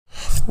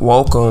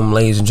Welcome,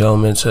 ladies and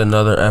gentlemen, to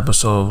another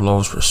episode of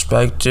Lowe's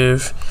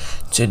Perspective.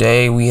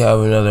 Today we have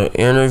another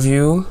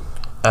interview.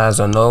 As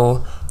I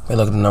know, we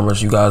look at the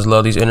numbers. You guys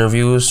love these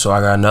interviews, so I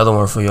got another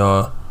one for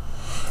y'all.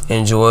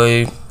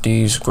 Enjoy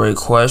these great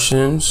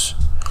questions.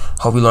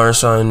 Hope you learn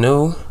something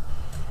new,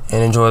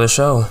 and enjoy the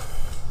show.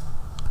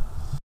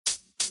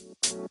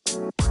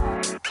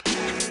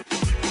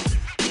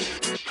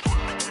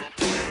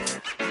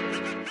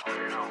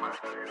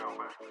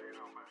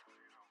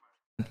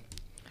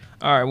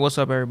 All right, what's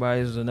up,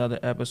 everybody? This is another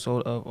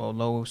episode of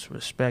Lowe's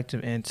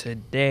Perspective, and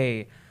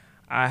today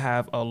I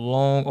have a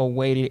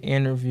long-awaited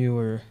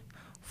interviewer,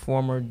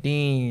 former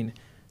dean,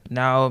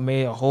 now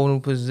made a whole new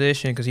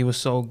position because he was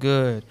so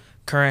good.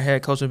 Current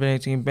head coach of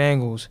Benedictine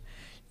Bengals,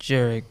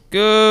 Jared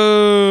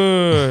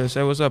Good.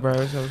 Say what's up, bro.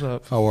 Say what's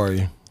up. How are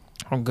you?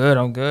 I'm good.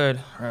 All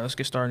right, let's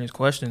get started on these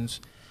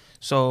questions.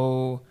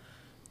 So,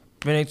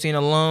 Benedictine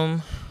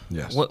alum.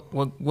 Yes.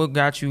 What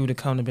got you to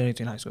come to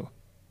Benedictine High School?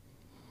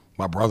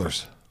 My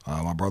brothers.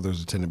 My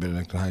brothers attended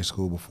Benedictine High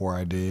School before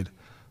I did.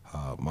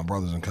 My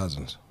brothers and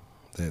cousins,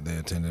 they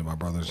attended. My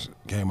brothers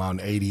came out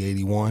in 80,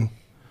 81.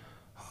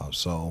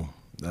 So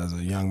as a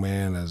young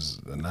man,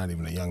 not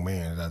even a young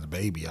man, as a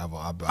baby, I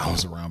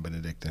was around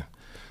Benedictine.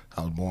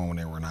 I was born when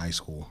they were in high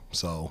school.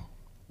 So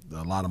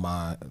a lot of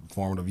my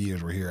formative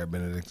years were here at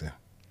Benedictine.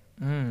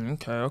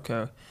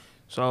 Okay.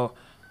 So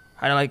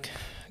how did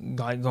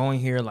like going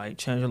here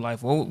change your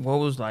life? What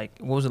was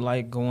it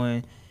like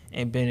going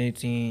in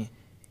Benedictine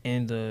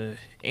in the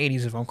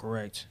 80s, if I'm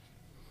correct?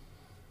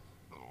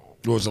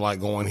 What was it like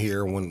going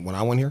here when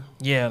I went here?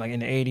 Yeah, like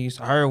in the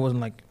 80s. I heard it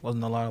wasn't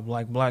a lot of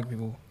black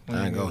people.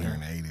 I didn't go here in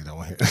the 80s. I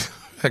went here.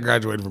 I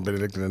graduated from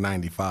Benedictine in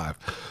 95.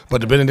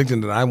 But the Benedictine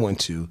that I went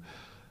to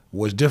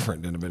was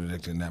different than the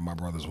Benedictine that my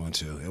brothers went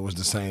to. It was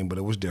the same, but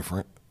it was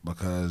different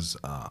because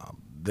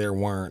there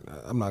weren't,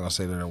 I'm not going to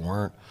say that there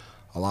weren't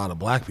a lot of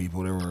black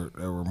people. There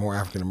were more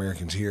African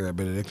Americans here at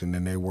Benedictine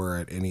than they were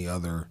at any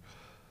other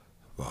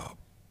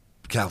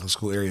Catholic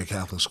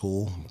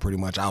school, pretty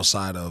much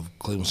outside of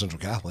Cleveland Central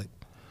Catholic.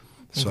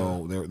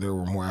 So there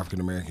were more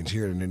African Americans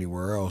here than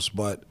anywhere else.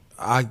 But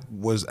I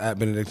was at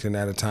Benedictine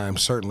at a time,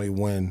 certainly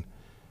when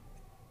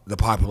the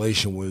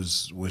population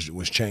was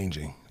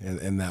changing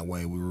in that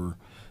way. We were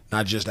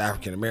not just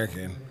African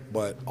American,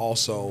 but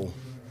also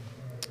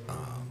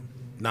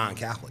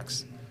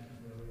non-Catholics.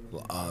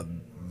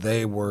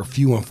 They were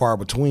few and far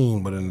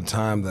between, but in the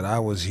time that I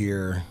was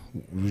here,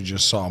 we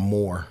just saw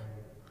more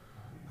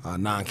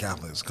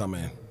non-Catholics come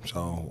in.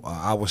 So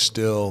I went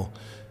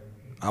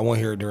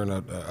here during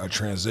a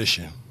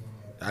transition.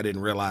 I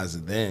didn't realize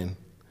it then,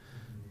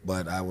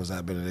 but I was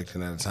at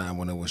Benedictine at a time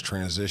when it was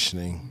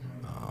transitioning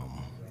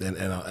in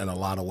a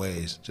lot of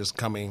ways. Just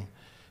coming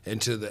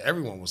into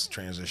everyone was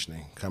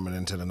transitioning, coming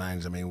into the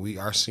 90s. I mean,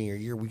 our senior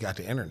year, we got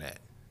the internet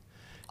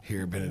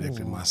here at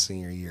Benedictine my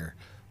senior year.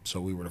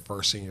 So we were the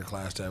first senior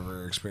class to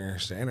ever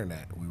experience the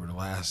internet. We were the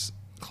last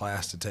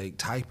class to take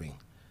typing.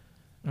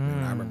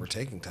 And I remember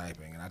taking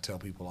typing, and I tell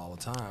people all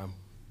the time,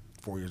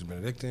 4 years of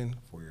Benedictine,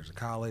 4 years of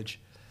college,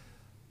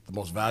 the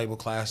most valuable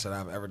class that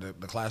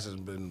the class has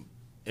been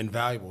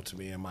invaluable to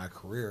me in my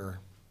career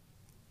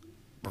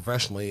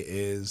professionally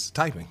is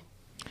typing.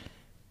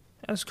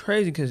 That's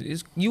crazy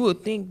because you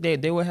would think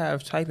that they would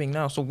have typing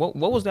now. So what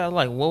was that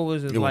like? What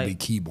was it like? It would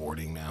be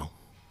keyboarding now.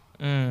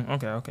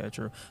 Okay,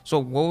 true. So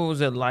what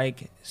was it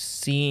like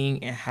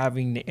seeing and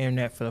having the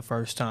internet for the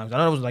first time? I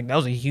know that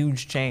was a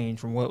huge change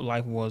from what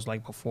life was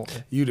like before.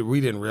 We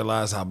didn't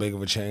realize how big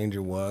of a change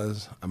it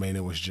was. I mean,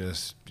 it was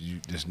just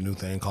this new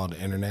thing called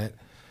the internet.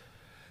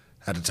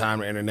 At the time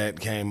the internet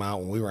came out,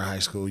 when we were in high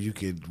school, you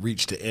could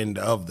reach the end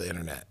of the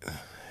internet.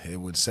 It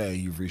would say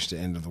you've reached the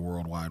end of the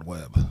World Wide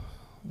Web.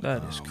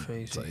 That is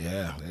crazy. So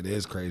yeah, it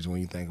is crazy when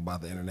you think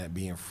about the internet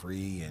being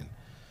free and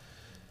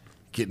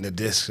getting the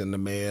discs in the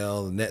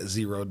mail, net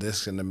zero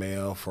discs in the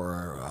mail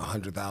for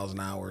 100,000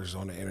 hours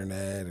on the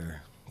internet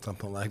or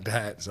something like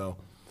that. So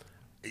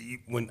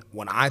when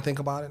I think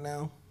about it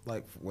now,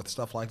 like with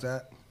stuff like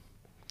that,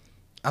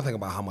 I think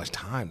about how much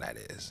time that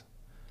is.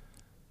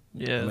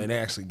 Yeah. I mean, they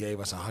actually gave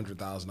us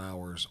 100,000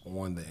 hours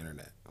on the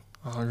internet.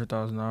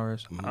 100,000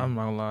 hours? Mm-hmm. I'm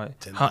not gonna lie.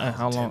 10,000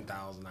 how long?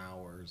 10,000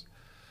 hours.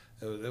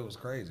 It was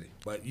crazy.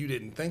 But you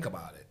didn't think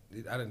about it.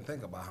 I didn't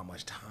think about how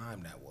much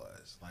time that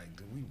was. Like,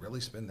 did we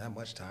really spend that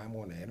much time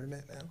on the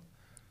internet now?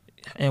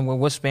 And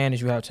what span did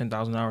you have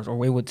 10,000 hours? Or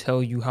they would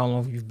tell you how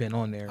long you've been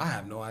on there? I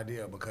have no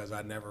idea because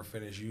I never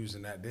finished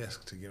using that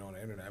disk to get on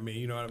the internet. I mean,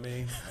 you know what I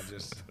mean?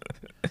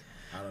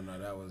 I don't know.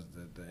 That was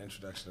the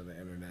introduction of the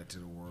internet to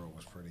the world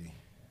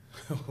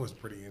was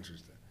pretty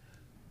interesting.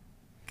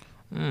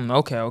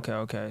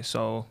 Okay.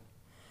 So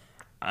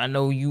I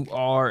know you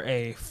are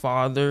a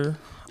father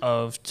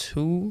of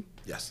two.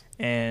 Yes.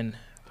 And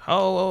how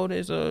old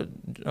is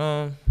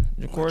Jacory?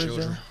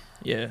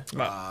 Yeah.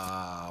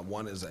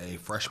 One is a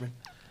freshman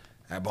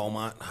at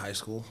Beaumont High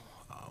School,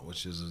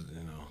 which is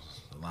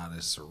a lot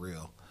is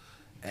surreal,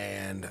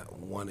 and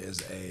one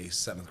is a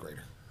seventh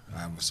grader.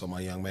 So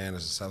my young man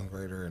is a seventh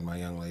grader, and my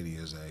young lady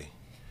is a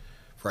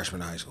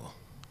freshman in high school.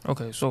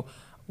 Okay, so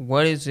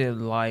what is it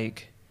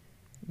like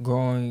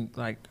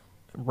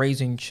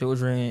raising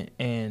children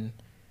in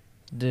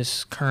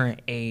this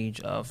current age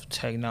of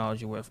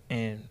technology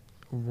and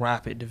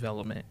rapid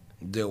development?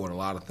 Deal with a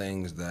lot of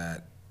things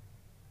that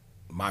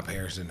my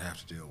parents didn't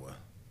have to deal with.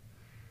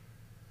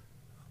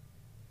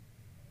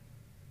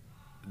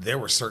 There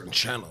were certain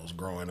channels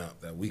growing up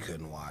that we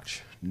couldn't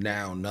watch.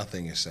 Now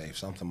nothing is safe.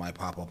 Something might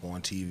pop up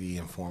on TV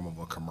in form of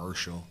a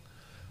commercial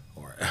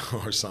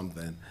or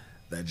something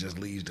that just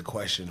leads to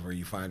questions where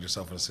you find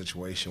yourself in a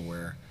situation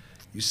where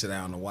you sit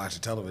down and watch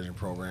a television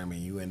program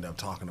and you end up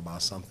talking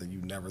about something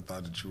you never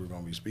thought that you were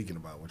going to be speaking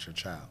about with your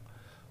child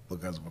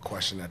because of a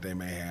question that they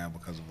may have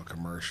because of a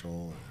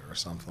commercial or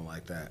something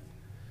like that.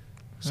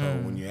 So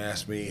when you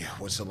ask me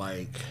what's it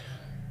like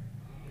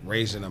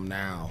raising them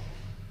now,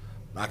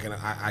 I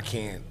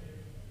can't,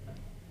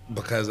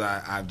 because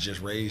I've just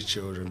raised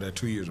children. They're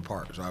 2 years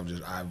apart, so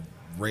I've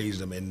raised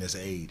them in this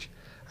age.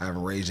 I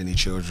haven't raised any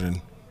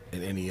children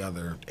in any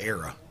other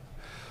era.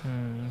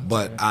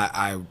 But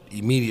I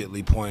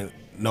immediately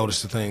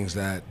notice the things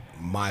that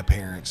my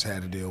parents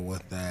had to deal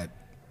with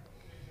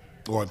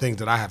or things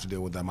that I have to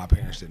deal with that my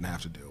parents didn't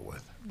have to deal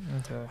with.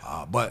 Okay.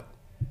 But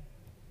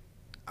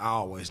I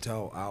always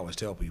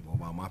tell people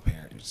about my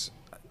parents.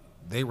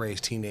 They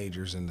raised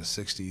teenagers in the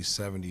 60s,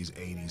 70s,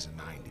 80s, and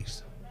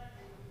 90s.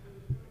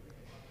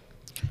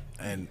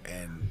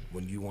 And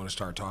when you want to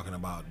start talking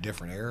about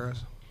different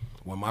eras,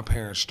 when my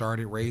parents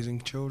started raising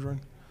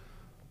children,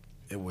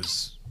 it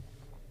was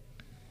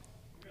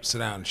sit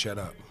down and shut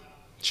up.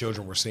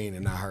 Children were seen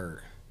and not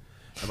heard.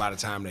 And by the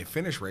time they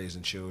finished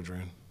raising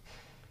children,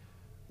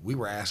 we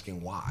were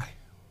asking why.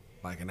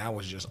 And that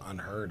was just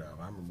unheard of.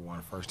 I remember one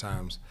of the first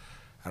times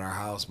at our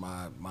house,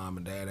 my mom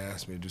and dad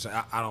asked me to do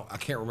something. I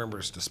can't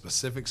remember the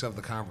specifics of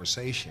the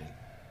conversation,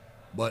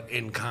 but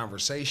in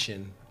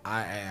conversation,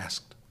 I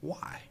asked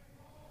why.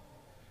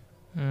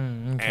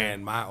 Okay.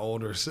 And my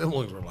older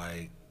siblings were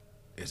like,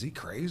 "Is he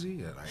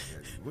crazy?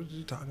 What are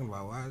you talking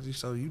about? Why is he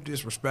so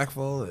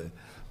disrespectful?" And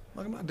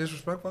I'm not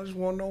disrespectful. I just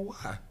want to know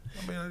why.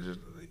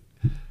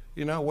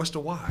 What's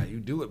the why? You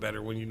do it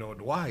better when you know what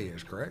the why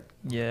is, correct?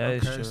 Yeah, okay,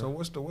 it's true. So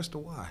what's the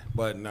why?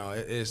 But no,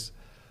 it's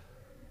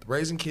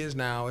raising kids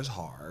now is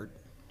hard.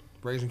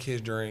 Raising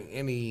kids during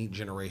any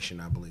generation,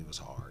 I believe, is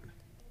hard.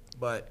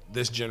 But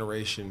this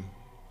generation,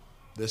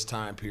 this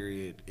time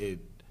period, it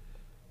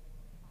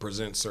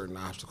presents certain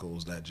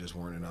obstacles that just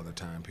weren't in other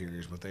time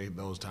periods. But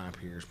those time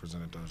periods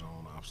presented those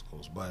own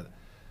obstacles. But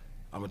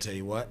I'm gonna tell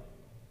you what,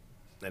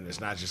 and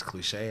it's not just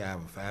cliche. I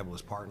have a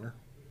fabulous partner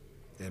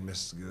in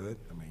Mrs. Good.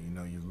 I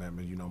mean, you've met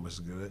me,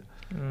 Mrs. Good.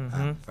 I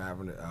have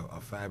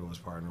a fabulous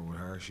partner with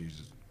her. She's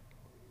just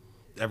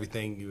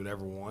everything you would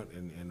ever want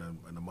in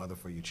a mother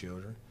for your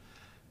children.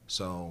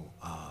 So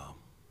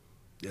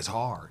it's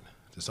hard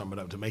to sum it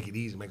up. To make it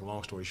easy, make a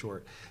long story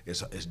short,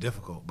 it's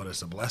difficult, but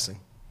it's a blessing.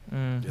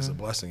 It's a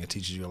blessing. It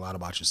teaches you a lot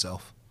about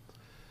yourself,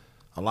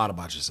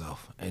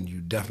 and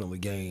you definitely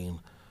gain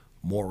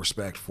more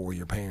respect for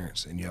your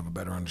parents, and you have a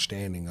better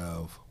understanding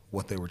of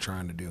what they were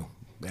trying to do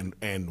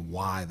and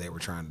why they were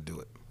trying to do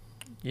it.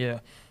 Yeah,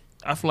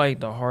 I feel like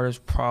the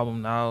hardest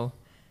problem now,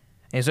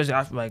 and especially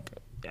I feel like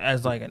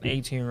as an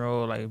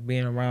 18-year-old,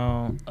 being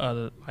around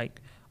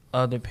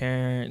other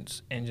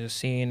parents and just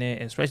seeing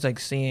it, especially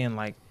seeing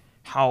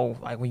how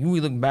when you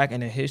look back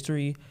into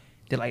history,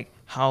 that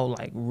how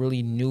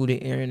really new the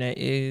internet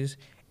is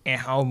and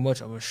how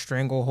much of a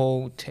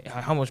stranglehold,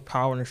 how much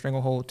power and a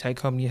stranglehold tech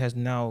company has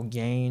now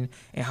gained,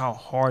 and how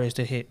hard it is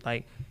to hit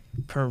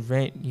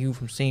prevent you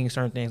from seeing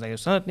certain things. If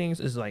certain things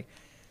is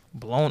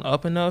blown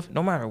up enough,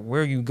 no matter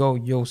where you go,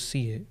 you'll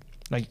see it.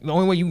 The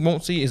only way you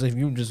won't see it is if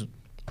you just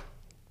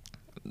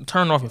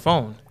turn off your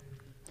phone.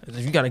 If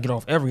you got to get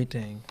off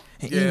everything.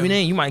 And even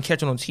then, you might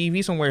catch it on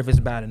TV somewhere if it's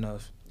bad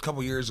enough. A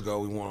couple years ago,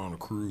 we went on a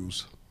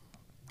cruise,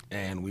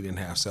 and we didn't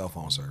have cell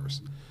phone service.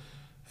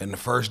 And the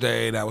first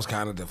day, that was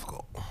kind of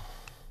difficult.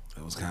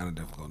 And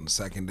the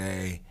second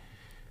day,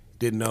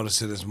 didn't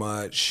notice it as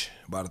much.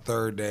 By the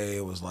third day,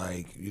 it was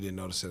you didn't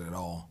notice it at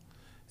all.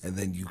 And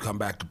then you come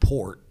back to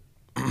port,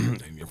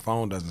 and your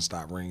phone doesn't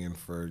stop ringing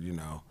for,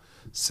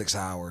 6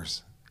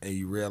 hours, and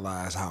you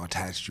realize how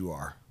attached you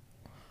are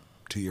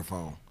to your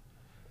phone.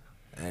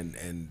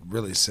 And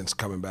really, since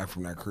coming back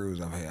from that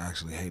cruise, I've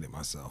actually hated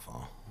my cell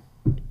phone.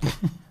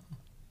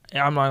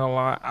 And I'm not gonna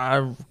lie,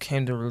 I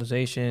came to the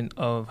realization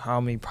of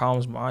how many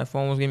problems my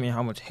phone was giving me and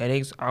how much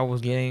headaches I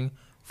was getting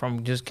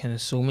from just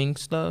consuming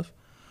stuff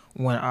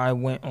when I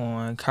went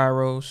on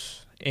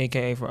Kairos,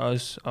 aka for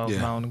us,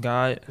 Mountain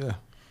Guide. Yeah.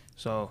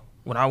 So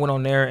when I went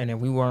on there, and then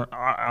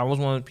I was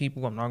one of the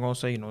people, I'm not gonna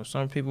say,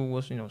 some people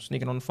was,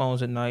 sneaking on the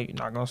phones at night,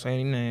 not gonna say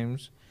any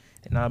names.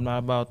 And I'm not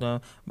about them.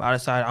 But I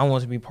decided I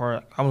wanted to be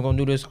I was gonna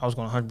do this. I was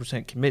gonna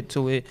 100% commit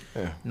to it.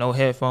 Yeah. No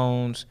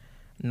headphones.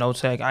 No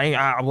tech.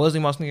 I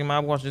wasn't even sneaking my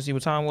Apple Watch to see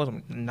what time it was.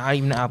 Not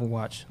even the Apple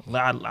Watch.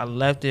 I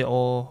left it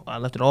all. I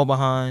left it all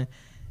behind,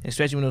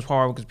 especially when it was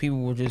hard because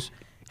people were just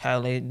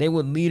they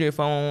would leave their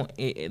phone.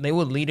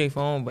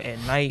 But at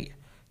night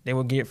they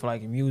would get it for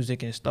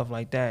music and stuff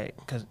like that.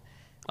 Because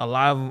a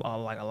lot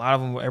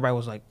of them, everybody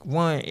was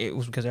one, it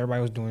was because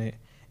everybody was doing it,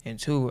 And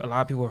two, a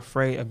lot of people are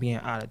afraid of being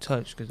out of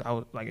touch because I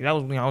was like that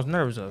was when I was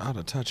nervous of. Out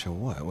of touch of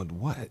what? With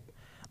what?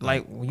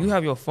 Like when you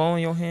have your phone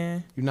in your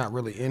hand, You're not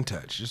really in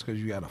touch. Just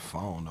because you got a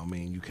phone don't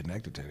mean you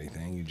connected to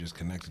anything. You just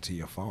connected to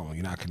your phone.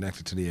 You're not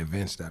connected to the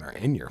events that are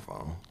in your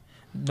phone.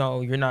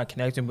 no, you're not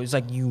connecting, but it's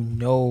like you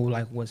know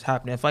like what's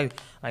happening. If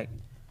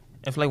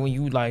like when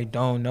you like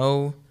don't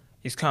know,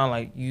 it's kind of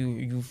like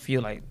you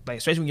feel like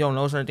especially when you don't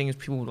know certain things,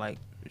 people like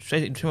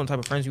especially depending on the type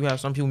of friends you have,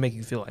 some people make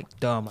you feel like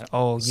dumb, like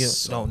oh you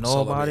don't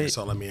know about it.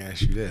 So let me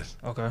ask you this: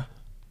 Okay.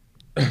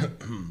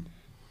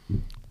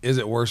 is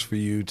it worse for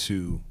you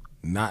to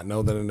not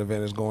know that an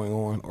event is going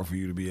on, or for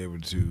you to be able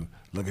to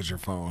look at your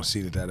phone,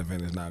 see that that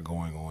event is not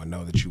going on,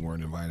 know that you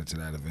weren't invited to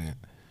that event,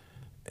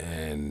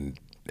 and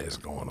it's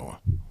going on,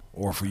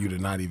 or for you to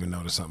not even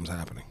know that something's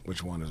happening?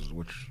 Which one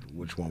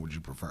would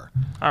you prefer?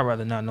 I'd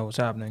rather not know what's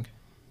happening.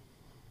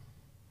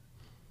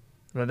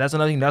 But that's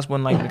another thing. That's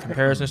when like the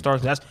comparison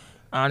starts. That's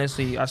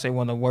honestly, I say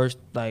one of the worst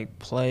like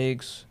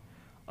plagues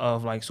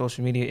of like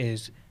social media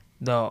is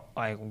the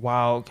like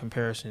wild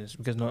comparisons.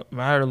 Because no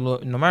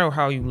matter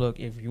how you look,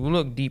 if you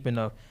look deep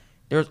enough,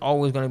 there's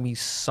always gonna be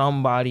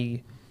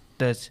somebody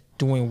that's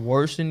doing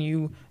worse than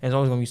you, and there's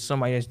always gonna be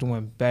somebody that's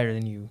doing better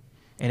than you,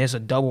 and it's a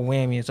double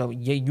whammy. And so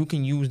yeah, you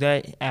can use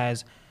that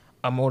as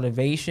a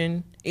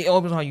motivation. It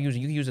all depends on how you use it.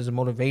 You can use it as a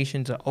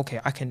motivation to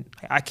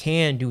I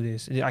can do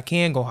this. I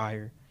can go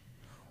higher.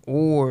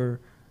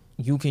 Or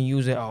you can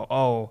use it,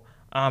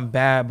 I'm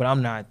bad, but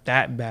I'm not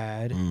that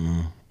bad.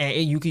 Mm-hmm.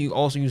 And you can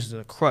also use it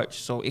as a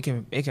crutch. So it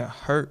can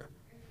hurt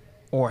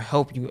or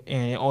help you.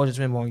 And it all just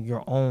depends on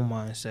your own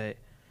mindset.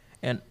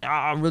 And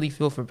I really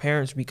feel for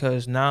parents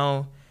because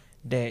now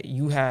that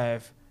you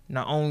have,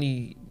 not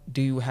only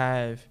do you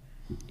have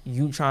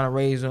you trying to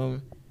raise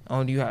them, not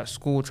only do you have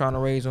school trying to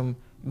raise them,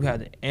 you have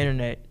the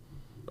internet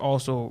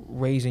also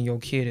raising your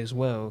kid as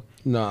well.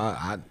 No,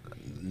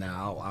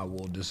 I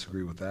will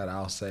disagree with that.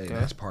 I'll say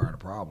that's part of the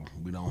problem.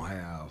 We don't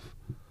have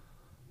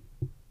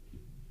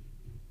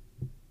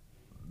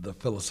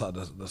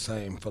the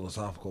same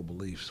philosophical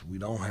beliefs. We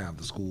don't have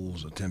the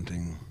schools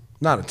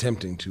not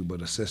attempting to,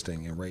 but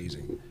assisting in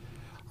raising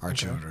our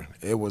children.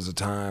 It was a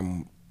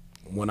time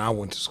when I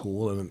went to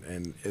school,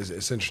 and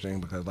it's interesting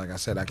because, like I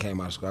said, I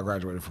came out of school. I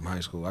graduated from high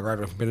school. I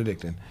graduated from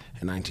Benedictine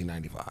in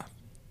 1995.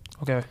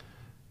 Okay.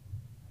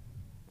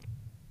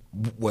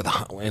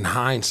 In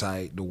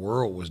hindsight, the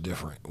world was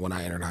different when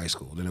I entered high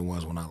school than it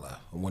was when I left.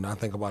 When I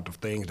think about the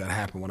things that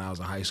happened when I was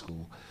in high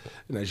school,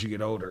 and as you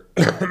get older,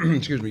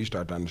 you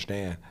start to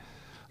understand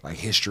like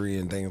history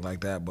and things like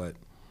that. But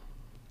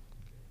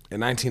in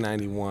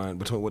 1991,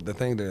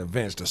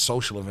 the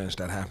social events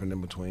that happened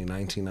in between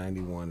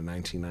 1991 and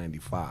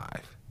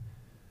 1995,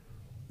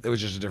 it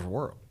was just a different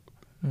world.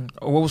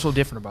 What was so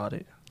different about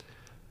it?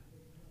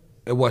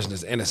 It wasn't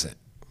as innocent.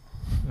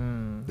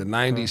 The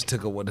 90s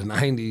took away. The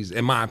 90s,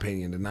 in my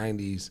opinion, the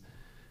 90s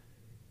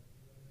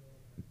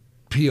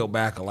peeled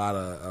back a lot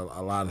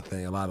of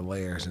things, a lot of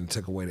layers, and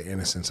took away the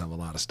innocence of a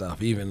lot of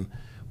stuff. Even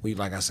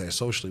like I said,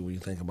 socially, when you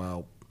think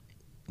about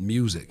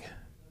music,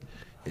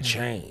 it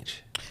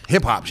changed.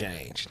 Hip hop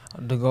changed.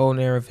 The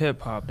golden era of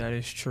hip hop. That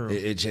is true.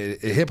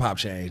 Hip hop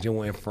changed. It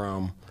went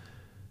from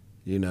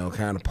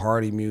kind of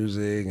party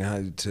music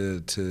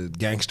to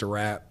gangster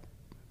rap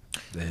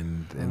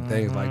and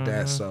things like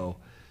that. So.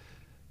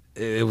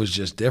 It was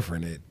just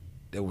different.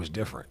 It was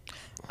different.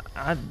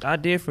 I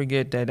did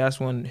forget that's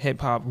when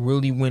hip hop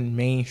really went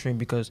mainstream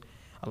because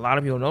a lot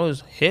of people notice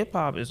hip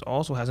hop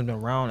hasn't been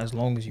around as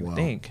long as you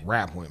think.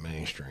 Rap went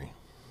mainstream.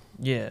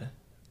 Yeah,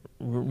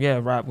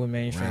 rap went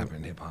mainstream. Rap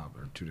and hip hop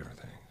are two different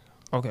things.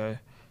 Okay,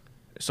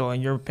 so in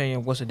your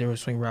opinion, what's the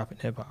difference between rap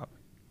and hip hop?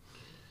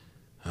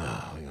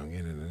 We gonna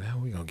get into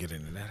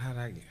that.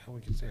 How we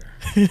get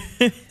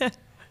there?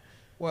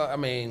 Well, I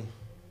mean.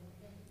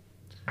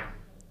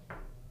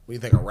 When you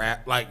think of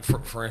rap, like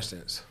for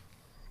instance,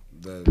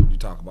 you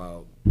talk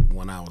about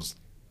when I was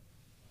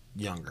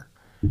younger,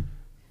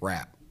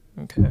 rap.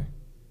 Okay.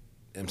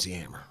 MC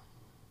Hammer.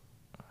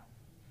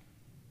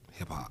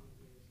 Hip hop.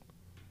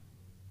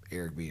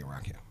 Eric B. and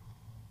Rakim.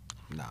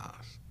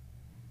 Nas.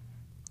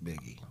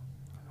 Biggie.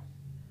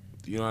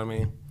 You know what I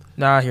mean?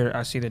 Nah,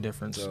 I see the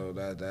difference. So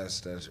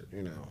that's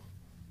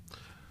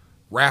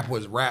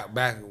rap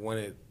back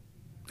when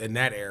in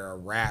that era,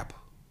 rap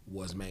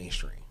was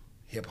mainstream.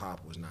 Hip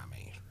hop was not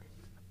mainstream.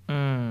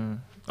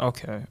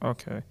 Okay.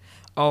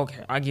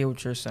 I get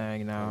what you're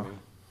saying now.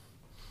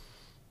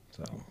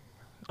 So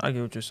I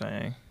get what you're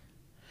saying.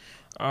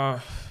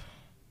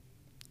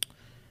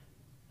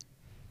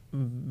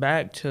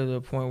 Back to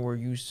the point where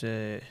you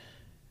said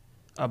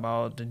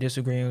about the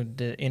disagreeing with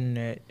the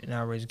internet and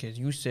our raising kids.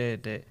 You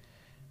said that,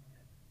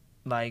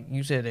 they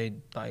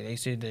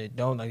said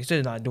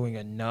they're not doing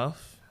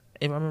enough.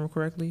 If I remember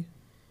correctly.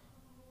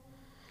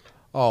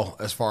 Oh,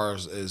 as far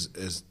as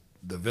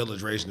the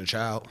village raising a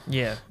child?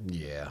 Yeah.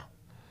 Yeah.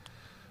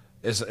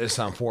 It's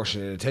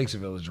unfortunate. It takes a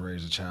village to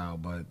raise a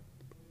child, but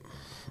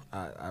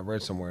I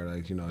read somewhere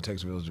it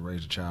takes a village to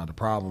raise a child. The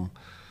problem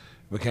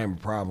became a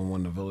problem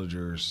when the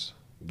villagers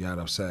got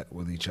upset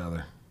with each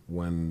other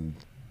when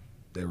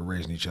they were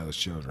raising each other's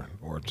children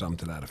or something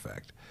to that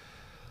effect.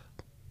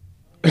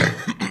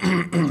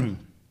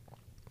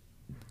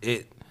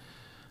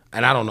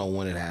 And I don't know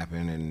when it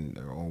happened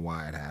or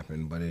why it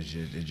happened, but it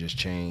just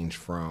changed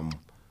from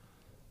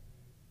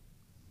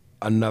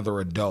another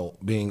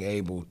adult being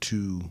able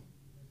to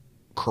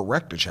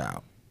correct a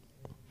child.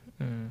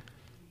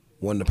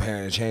 When the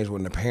parent changed,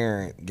 when the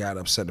parent got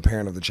upset, the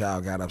parent of the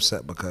child got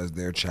upset because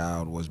their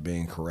child was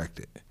being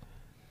corrected.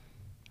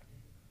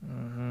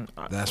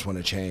 That's when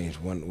it changed.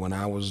 When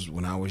I was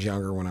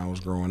younger, when I was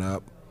growing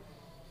up,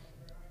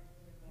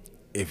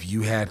 if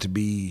you had to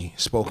be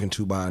spoken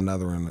to by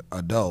another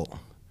adult,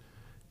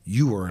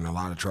 you were in a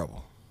lot of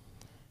trouble.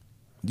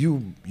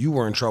 You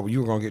were in trouble.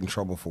 You were gonna get in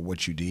trouble for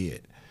what you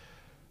did.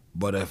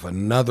 But if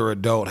another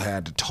adult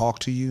had to talk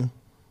to you,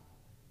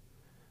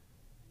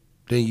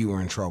 then you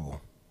were in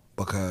trouble.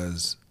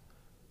 Because,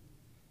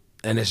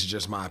 and this is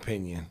just my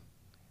opinion,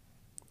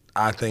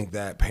 I think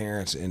that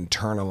parents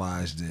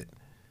internalized it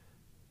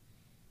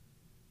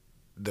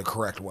the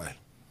correct way.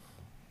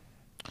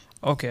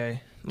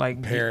 Okay, like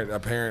a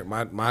parent.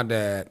 My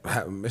dad,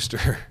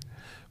 Mr.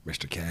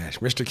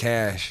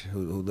 Cash,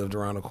 who lived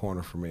around the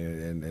corner from me,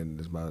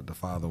 and is the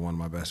father of one of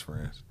my best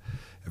friends.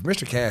 If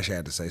Mr. Cash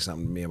had to say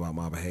something to me about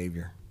my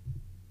behavior,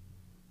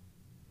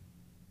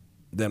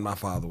 then my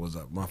father was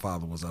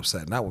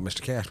upset, not with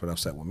Mr. Cash, but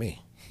upset with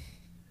me.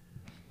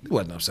 He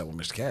wasn't upset with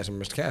Mr. Cash.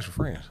 Mr. Cash were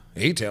friends.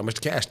 He'd tell Mr.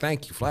 Cash,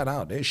 thank you, flat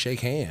out. They'd shake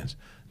hands.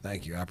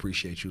 Thank you. I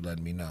appreciate you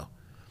letting me know.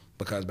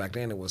 Because back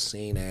then it was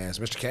seen as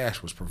Mr.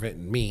 Cash was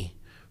preventing me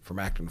from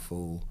acting a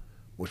fool,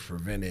 which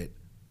prevented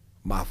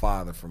my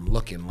father from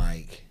looking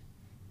like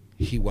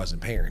he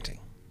wasn't parenting.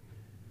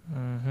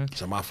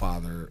 So my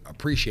father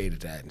appreciated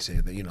that and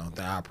said that,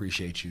 I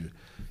appreciate you,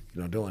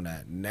 doing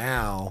that.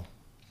 Now,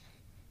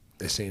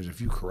 it seems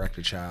if you correct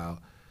a child,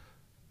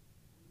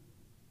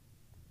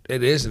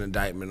 it is an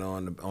indictment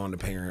on the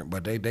parent,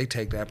 but they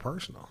take that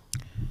personal.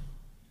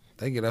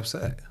 They get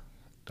upset.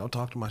 Don't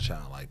talk to my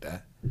child like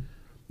that.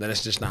 Then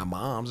it's just not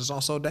moms, it's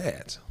also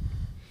dads.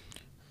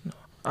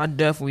 I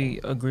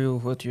definitely agree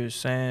with what you're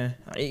saying.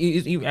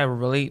 You ever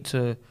relate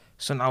to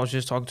something I was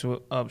just talking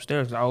to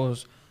upstairs? I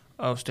was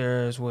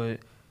upstairs with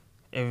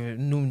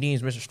New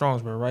Dean's Mr.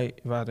 Strongsburg, right?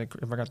 If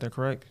I got that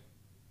correct?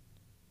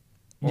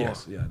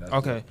 Yes, yeah. That's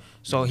okay,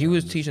 so he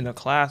was teaching a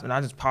class, and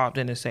I just popped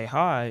in to say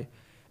hi,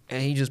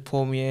 and he just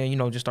pulled me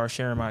in, just started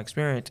sharing my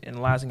experience. And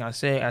the last thing I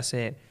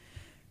said,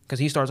 because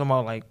he started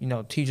talking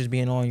about, teachers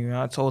being on you, and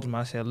I told him,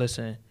 I said,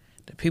 listen,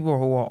 the people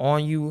who are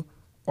on you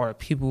are the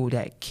people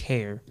that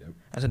care. Yep.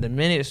 I said, the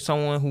minute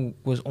someone who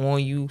was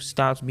on you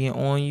stops being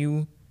on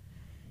you,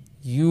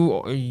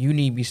 you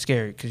need to be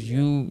scared, because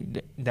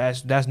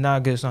that's not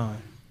a good sign.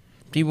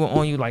 People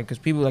on you, because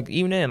people,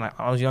 even then,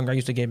 I was younger, I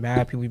used to get mad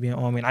at people being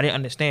on me, and I didn't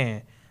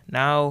understand.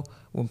 Now,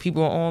 when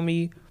people are on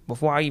me,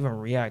 before I even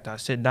react, I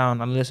sit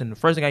down, I listen. The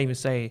first thing I even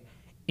say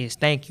is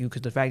thank you,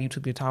 because the fact you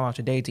took your time out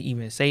your day to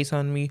even say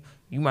something to me,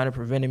 you might have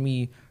prevented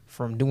me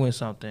from doing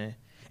something.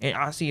 And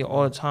I see it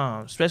all the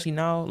time, especially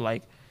now,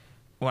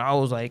 when I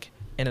was,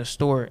 in a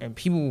store, and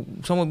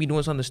someone would be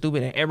doing something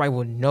stupid, and everybody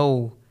would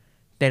know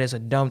that it's a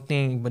dumb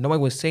thing, but nobody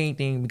would say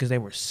anything because they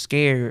were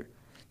scared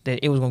that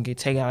it was going to get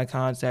taken out of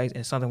context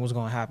and something was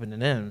going to happen to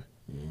them.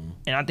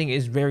 And I think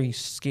it's very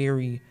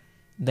scary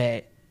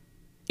that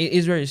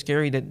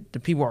the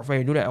people are afraid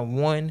to do that. And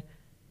one,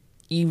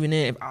 even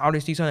if I already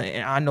see something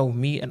and I know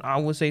me and I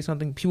would say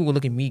something, people would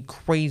look at me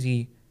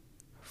crazy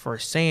for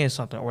saying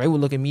something, or they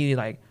would look at me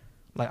like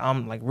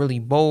I'm really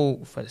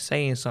bold for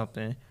saying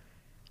something.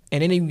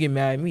 And then they get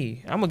mad at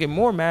me. I'm gonna get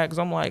more mad because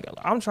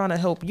I'm trying to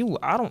help you.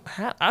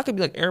 I could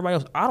be like everybody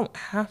else. I don't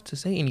have to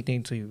say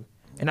anything to you.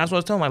 And that's what I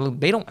was telling look,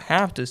 they don't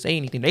have to say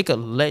anything. They could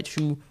let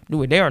you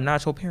do it. They are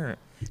not your parent.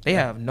 They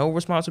have no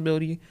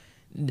responsibility.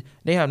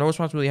 They have no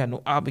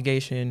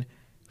obligation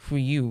for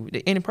you.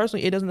 And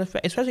personally, it doesn't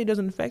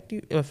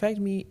affect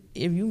me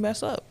if you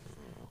mess up.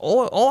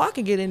 All I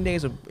can get in there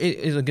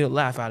is a good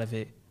laugh out of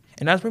it.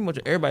 And that's pretty much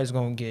what everybody's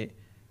gonna get.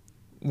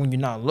 When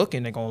you're not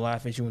looking, they're gonna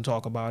laugh at you and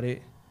talk about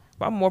it.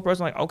 But I'm more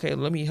person okay,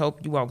 let me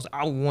help you out because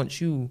I want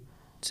you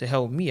to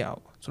help me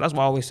out. So that's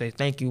why I always say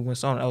thank you when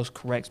someone else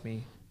corrects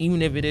me.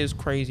 Even if it is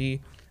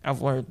crazy,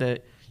 I've learned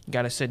that you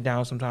got to sit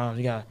down sometimes.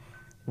 You got to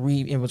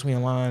read in between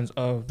the lines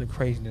of the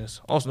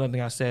craziness. Also, another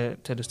thing I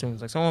said to the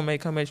students, someone may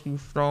come at you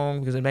strong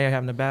because they may be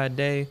having a bad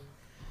day,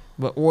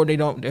 or they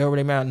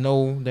may not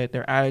know that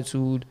their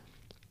attitude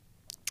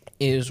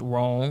is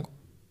wrong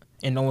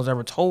and no one's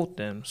ever told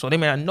them. So they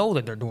may not know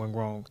that they're doing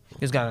wrong.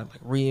 You just got to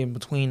read in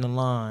between the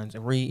lines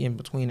and read in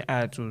between the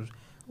attitudes.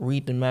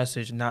 Read the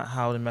message, not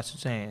how the message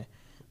is saying.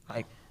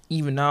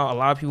 Even now, a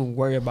lot of people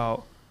worry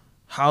about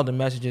how the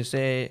message is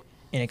said,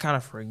 and they kind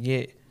of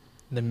forget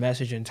the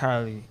message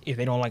entirely if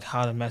they don't like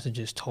how the message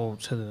is told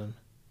to them.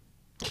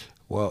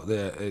 Well,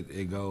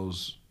 it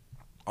goes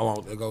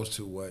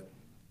to what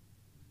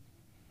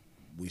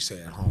we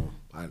say at home.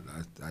 I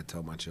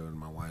tell my children,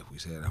 my wife, we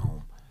say at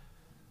home,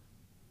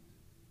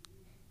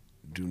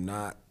 do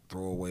not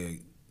throw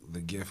away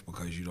the gift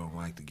because you don't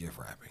like the gift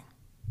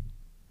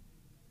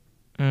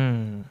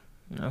wrapping.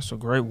 That's a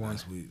great one.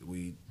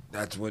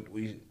 That's what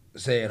we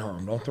say at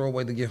home. Don't throw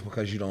away the gift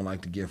because you don't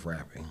like the gift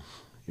wrapping.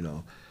 You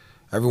know,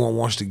 everyone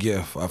wants the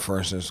gift. For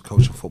instance,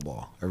 coaching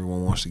football.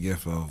 Everyone wants the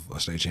gift of a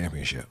state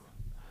championship,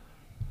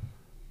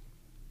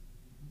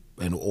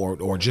 and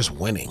or just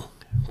winning.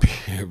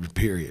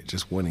 Period.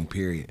 Just winning.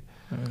 Period.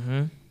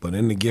 Mm-hmm. But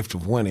in the gift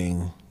of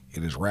winning,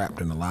 it is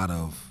wrapped in a lot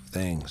of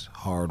things: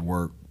 hard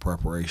work,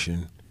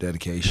 preparation,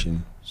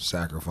 dedication,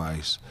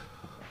 sacrifice,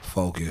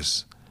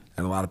 focus.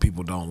 And a lot of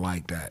people don't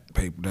like that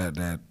paper,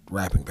 that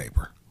wrapping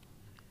paper.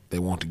 They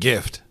want the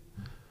gift,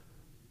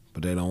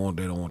 but they don't want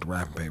the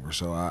wrapping paper.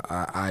 So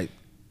I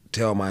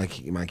tell my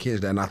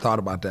kids that, and I thought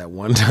about that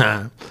one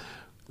time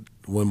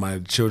when my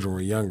children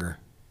were younger,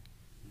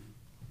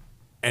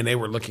 and they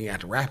were looking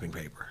at the wrapping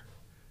paper.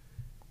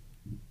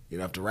 You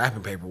know, if the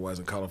wrapping paper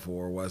wasn't colorful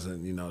or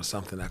wasn't, you know,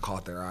 something that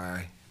caught their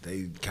eye,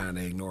 they kind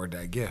of ignored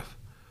that gift.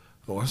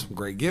 Oh, there's some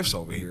great gifts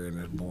over here in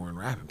this boring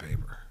wrapping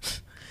paper.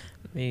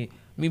 Me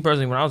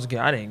personally, when I was a kid,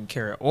 I didn't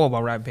care at all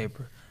about wrapping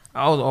paper.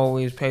 I was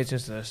always paying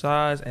attention to the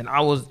size, and I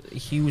was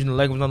huge in the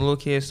Legos when I was a little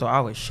kid, so I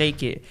would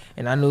shake it,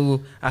 and I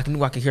knew I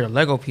could hear the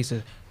Lego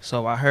pieces.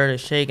 So I heard it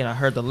shake, and I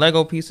heard the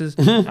Lego pieces.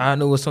 I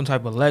knew it was some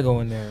type of Lego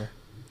in there.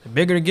 The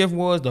bigger the gift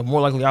was, the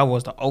more likely I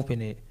was to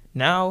open it.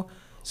 Now,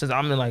 since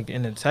I'm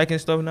in the tech and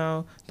stuff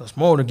now, the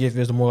smaller the gift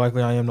is, the more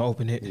likely I am to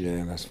open it.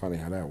 Yeah, that's funny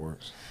how that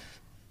works.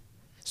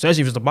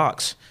 Especially if it's a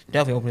box.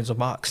 Definitely open it as a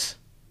box.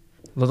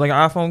 Looks like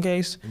an iPhone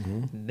case.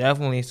 Mm-hmm.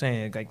 Definitely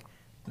saying like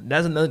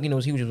that's another thing that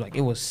was huge. Was like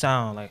it was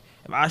sound. Like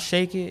if I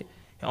shake it,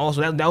 and also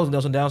that was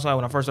the downside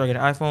when I first started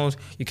getting iPhones.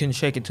 You couldn't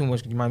shake it too much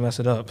because you might mess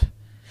it up.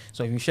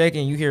 So if you shake it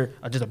and you hear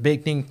just a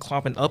big thing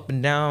clopping up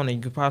and down, and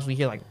you could possibly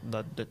hear like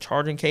the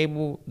charging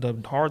cable, the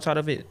hard side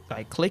of it,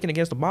 like clicking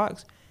against the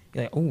box,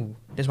 you're like, ooh,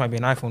 this might be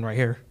an iPhone right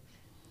here.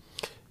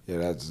 Yeah,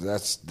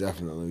 that's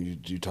definitely,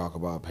 you talk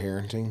about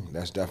parenting.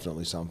 That's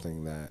definitely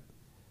something that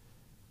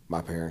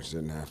my parents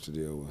didn't have to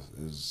deal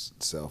with, is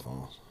cell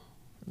phones.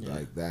 Yeah.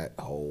 Like that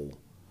whole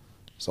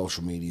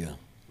social media,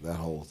 that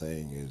whole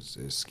thing is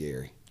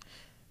scary,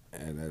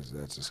 and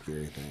that's a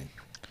scary thing.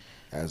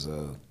 As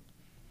an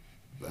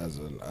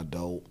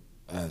adult,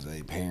 as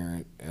a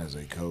parent, as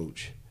a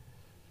coach,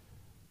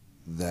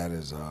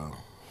 that's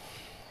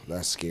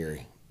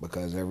scary,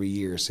 because every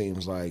year it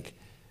seems like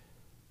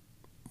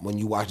when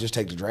you watch, just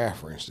take the draft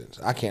for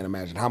instance. I can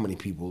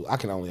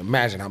only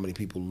imagine how many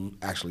people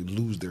actually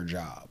lose their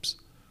jobs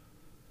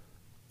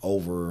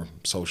over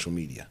social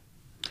media.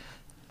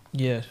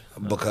 Yes.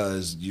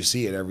 Because you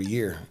see it every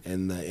year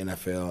in the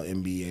NFL,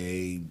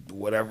 NBA,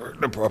 whatever,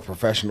 the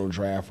professional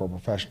draft or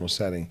professional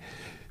setting.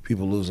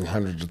 People losing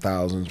hundreds of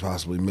thousands,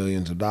 possibly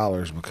millions of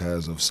dollars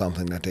because of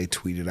something that they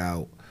tweeted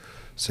out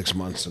 6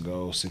 months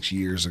ago, 6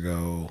 years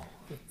ago,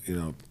 you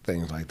know,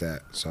 things like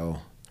that. So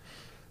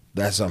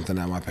that's something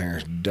that my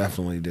parents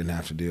definitely didn't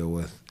have to deal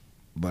with.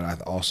 But I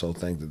also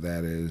think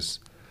that is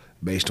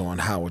based on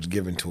how it's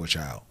given to a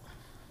child.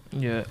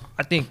 Yeah,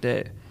 I think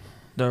that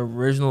the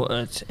original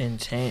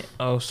intent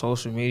of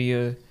social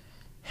media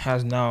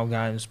has now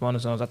gotten spun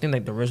itself. I think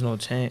like the original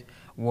intent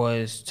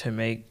was to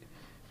make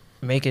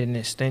it an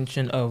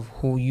extension of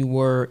who you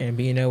were and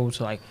being able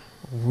to like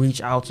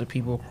reach out to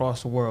people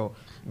across the world.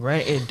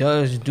 Right? It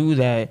does do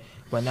that,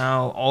 but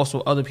now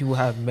also other people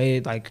have made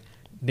it like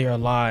their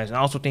lives. And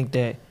I also think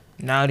that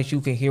now that you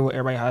can hear what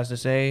everybody has to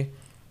say,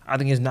 I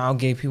think it's now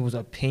gave people's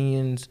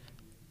opinions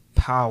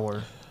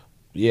power.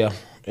 Yeah,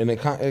 and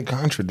it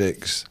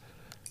contradicts.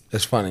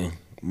 It's funny.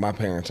 My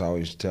parents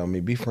always tell me,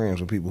 be friends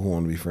with people who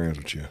want to be friends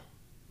with you.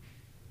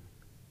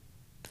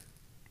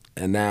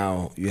 And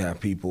now you have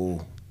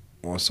people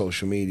on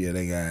social media,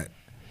 they got,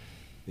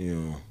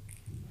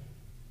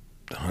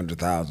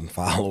 100,000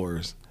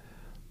 followers.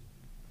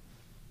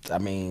 I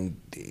mean,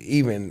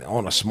 even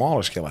on a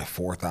smaller scale, like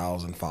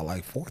 4,000.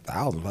 Like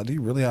 4,000. Like, do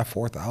you really have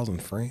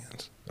 4,000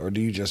 friends? Or do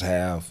you just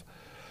have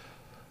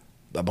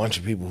a bunch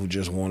of people who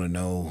just want to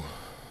know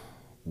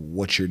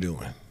what you're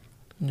doing?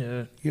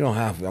 Yeah. You don't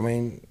have,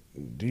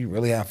 do you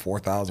really have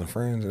 4,000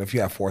 friends? And if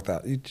you have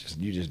 4,000,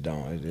 you just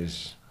don't. It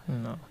is.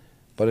 No.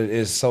 But it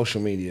is,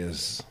 social media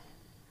is,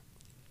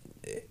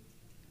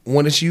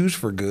 when it's used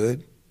for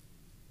good,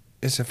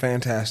 it's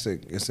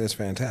fantastic.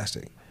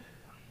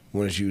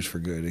 When it's used for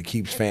good, it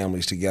keeps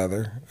families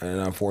together.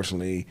 And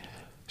unfortunately,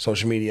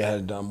 social media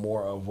has done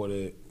more of what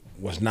it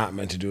was not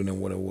meant to do than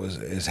what it was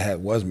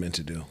meant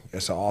to do.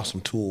 It's an awesome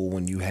tool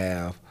when you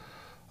have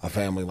a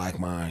family like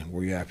mine,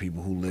 where you have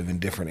people who live in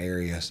different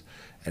areas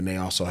and they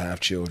also have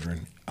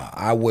children.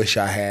 I wish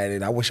I had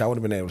it. I wish I would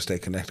have been able to stay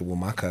connected with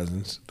my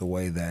cousins the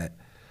way that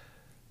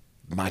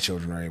my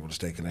children are able to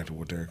stay connected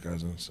with their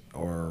cousins,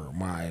 or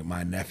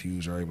my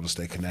nephews are able to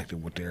stay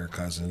connected with their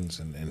cousins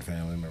and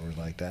family members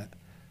like that.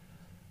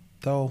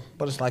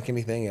 But it's like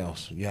anything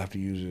else. You have to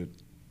use it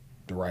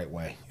the right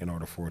way in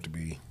order for it to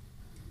be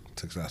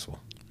successful.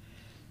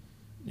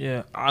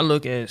 Yeah, I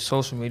look at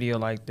social media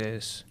like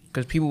this,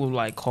 because people would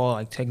like call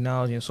like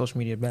technology and social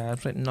media bad. I'm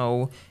like,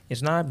 no,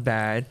 it's not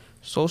bad.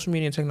 Social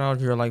media and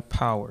technology are like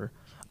power.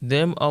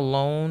 Them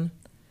alone,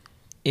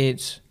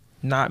 it's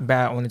not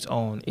bad on its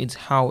own. It's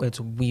how it's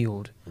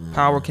wielded.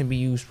 Power can be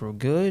used for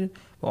good,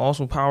 but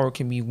also power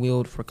can be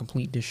wielded for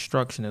complete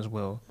destruction as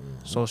well.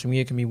 Social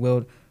media can be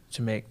wielded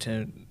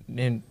to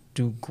then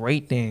do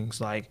great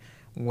things. Like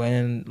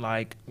when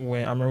I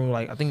remember,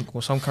 like, I think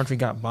when some country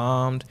got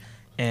bombed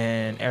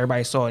and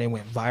everybody saw it, it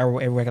went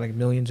viral. Everybody got like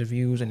millions of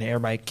views, and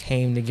everybody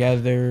came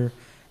together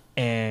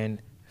and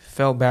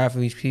felt bad for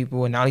these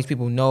people. And now these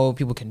people know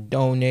people can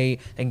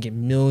donate. They can get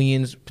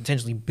millions,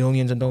 potentially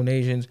billions of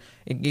donations.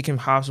 It can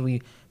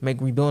possibly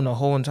make rebuilding a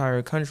whole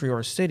entire country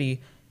or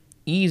city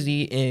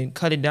easy and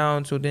cut it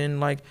down to then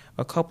like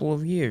a couple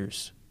of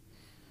years.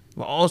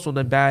 But also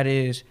the bad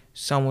is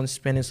someone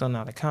spending something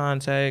out of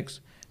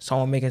context,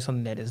 someone making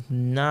something that is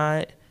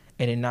not,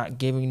 and then not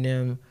giving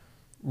them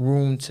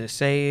room to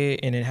say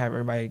it, and then have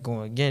everybody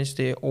going against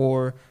it,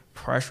 or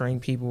pressuring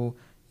people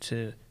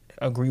to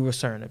agree with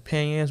certain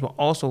opinions. But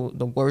also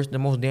the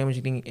most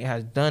damaging thing it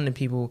has done to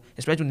people,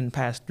 especially in the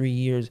past 3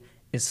 years,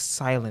 is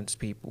silence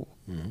people.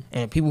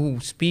 And people who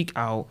speak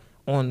out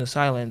on the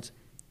silence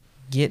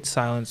get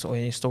silenced, or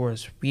it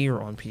stores fear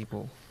on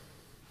people.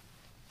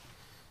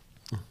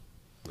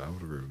 I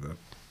would agree with that.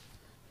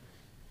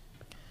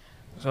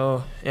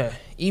 So yeah,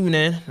 even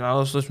then, now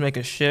let's make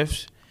a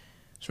shift.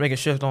 Let's make a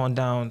shift on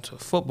down to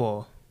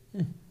football.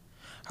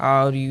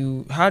 How do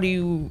you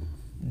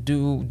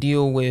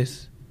deal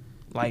with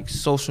like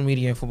social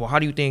media and football? What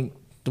do you think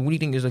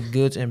is the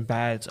goods and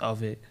bads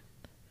of it,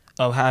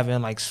 of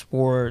having like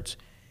sports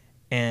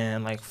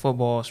and like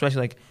football,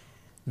 especially like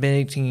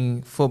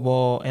Benedictine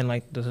football and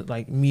like the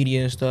like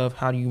media and stuff?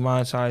 How do you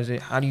monetize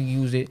it? How do you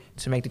use it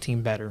to make the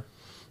team better?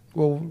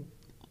 Well,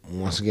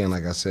 once again,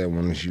 like I said,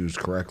 when it's used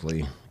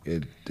correctly,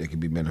 it can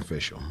be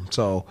beneficial.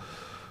 So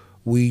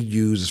we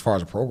use, as far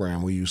as a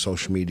program, we use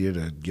social media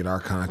to get our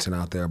content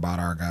out there about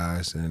our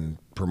guys and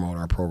promote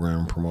our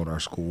program, promote our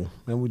school,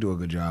 and we do a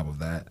good job of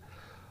that.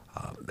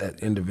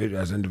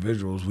 As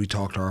individuals, we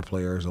talk to our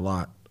players a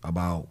lot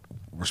about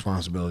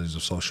responsibilities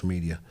of social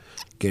media,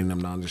 getting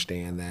them to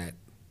understand that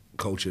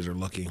coaches are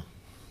looking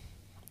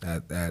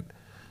at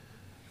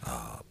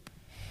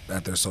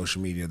their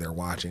social media. They're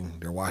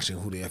watching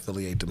who they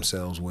affiliate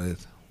themselves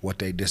with, what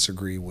they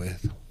disagree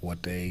with,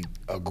 what they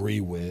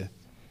agree with,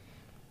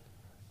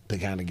 to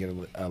kind of get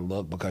a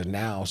look, because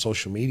now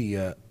social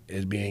media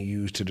is being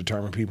used to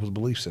determine people's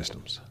belief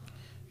systems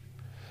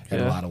in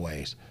a lot of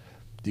ways.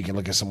 You can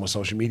look at someone's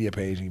social media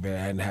page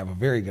and have a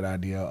very good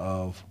idea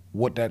of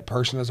what that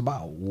person is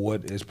about,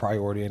 what is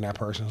priority in that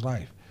person's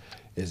life.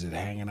 Is it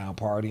hanging out,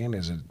 partying?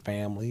 Is it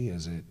family?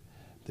 Is it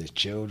the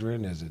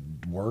children? Is it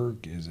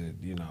work? Is it,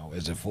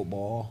 is it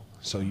football?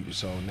 So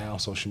now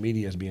social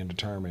media is being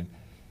determined,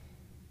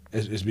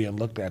 is being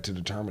looked at to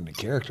determine the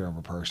character of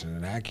a person,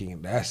 and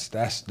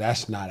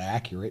that's not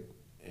accurate,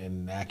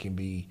 and that can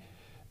be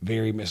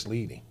very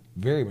misleading,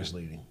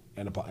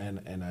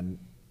 in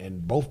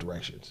both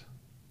directions.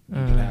 You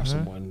can have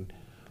someone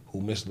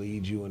who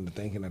misleads you into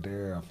thinking that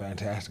they're a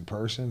fantastic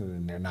person,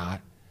 and they're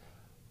not.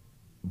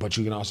 But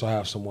you can also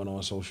have someone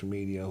on social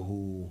media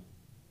who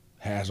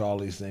has all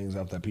these things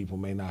up that people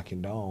may not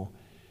condone,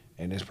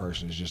 and this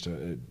person is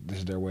this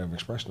is their way of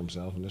expressing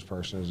themselves, and this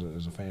person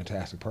is a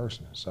fantastic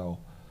person. So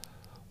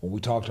when we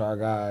talk to our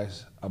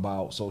guys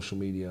about social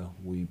media,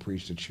 we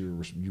preach that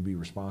you be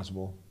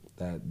responsible,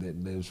 that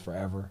lives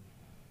forever.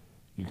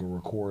 You can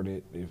record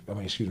it.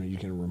 You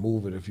can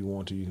remove it if you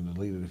want to. You can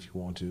delete it if you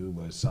want to.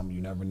 But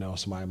you never know.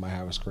 Somebody might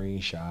have a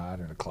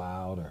screenshot or the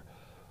cloud or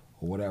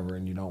whatever,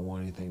 and you don't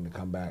want anything to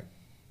come back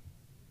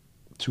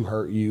to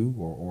hurt you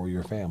or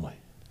your family.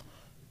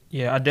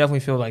 Yeah, I definitely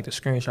feel like the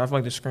screenshot. I feel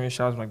like the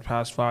screenshots like the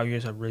past 5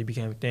 years have really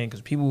become a thing,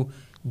 because people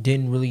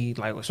didn't really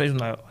like, especially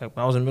like when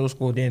I was in middle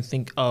school, didn't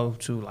think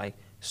to like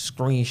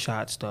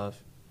screenshot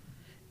stuff.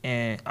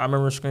 And I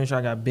remember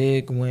screenshot got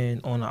big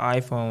when on the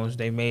iPhones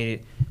they made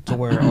it to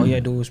where all you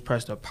had to do was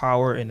press the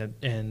power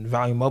and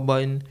volume up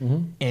button,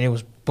 and it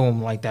was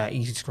boom, like that,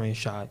 easy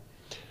screenshot.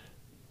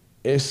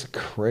 It's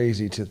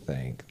crazy to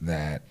think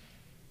that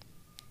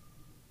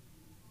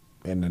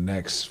in the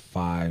next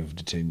 5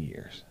 to 10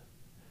 years,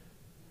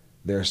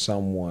 there's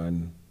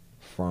someone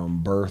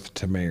from birth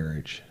to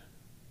marriage,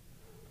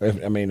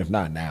 if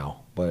not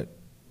now, but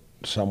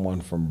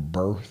someone from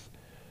birth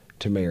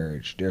to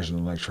marriage, there's an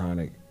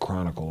electronic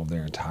chronicle of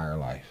their entire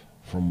life,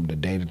 from the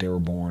day that they were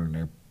born and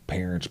their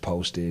parents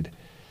posted,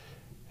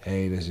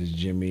 hey, this is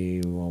Jimmy,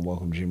 we want to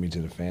welcome Jimmy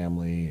to the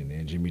family, and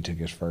then Jimmy took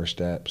his first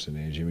steps, and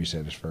then Jimmy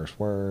said his first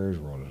words,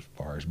 rode his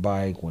first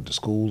bike, went to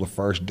school the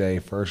first day,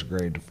 first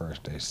grade the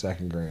first day,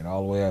 second grade,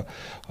 all the way up,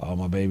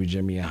 my baby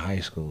Jimmy in high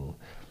school.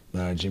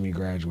 Jimmy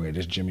graduated,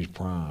 this is Jimmy's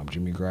prom,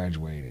 Jimmy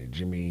graduated,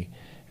 Jimmy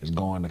is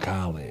going to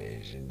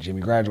college, and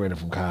Jimmy graduated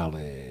from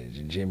college,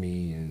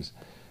 and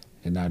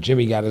now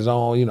Jimmy got his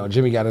own,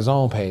 Jimmy got his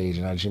own page,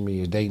 and now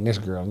Jimmy is dating this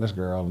girl and this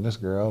girl and this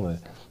girl,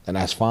 and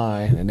that's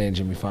fine. And then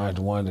Jimmy finds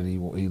the one that he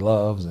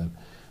loves, and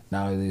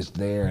now he's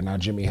there, and now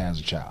Jimmy has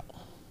a child.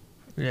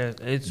 Yeah,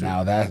 it's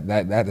now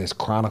that is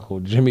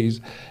chronicled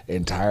Jimmy's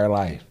entire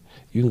life.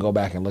 You can go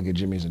back and look at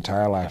Jimmy's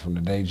entire life from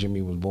the day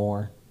Jimmy was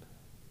born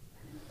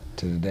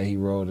to the day he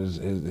rode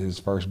his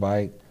first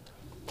bike,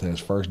 to his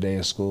first day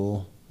of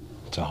school,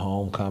 to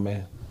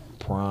homecoming,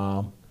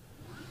 prom,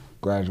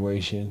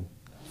 graduation,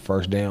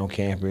 first day on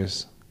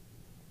campus,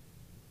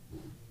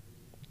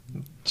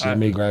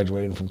 Jimmy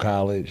graduating from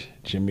college,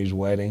 Jimmy's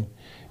wedding.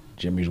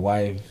 Jimmy's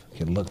wife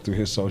can look through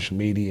his social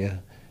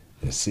media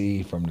and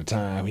see from the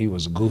time he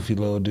was a goofy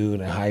little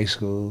dude in high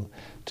school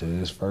to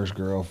his first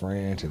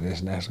girlfriend, to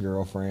this next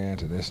girlfriend,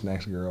 to this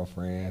next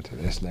girlfriend, to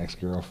this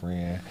next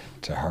girlfriend,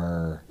 to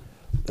her.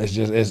 It's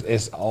just,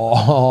 it's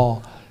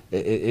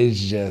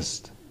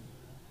just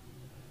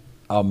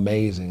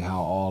amazing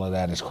how all of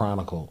that is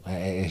chronicled.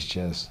 It's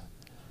just,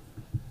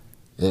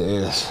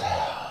 it's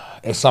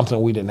something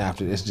we didn't have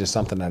to, it's just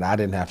something that I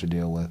didn't have to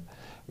deal with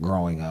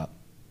growing up.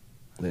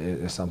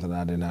 It's something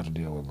I didn't have to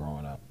deal with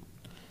growing up.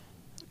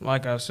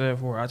 Like I said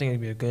before, I think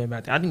it'd be a good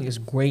match. I think it's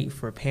great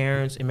for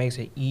parents. It makes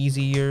it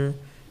easier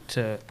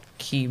to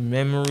keep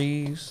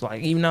memories.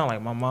 Like even now,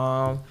 like my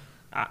mom,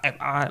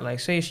 I like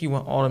say she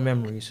want all the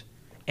memories,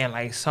 and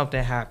like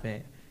something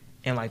happened,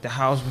 and like the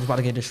house was about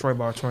to get destroyed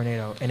by a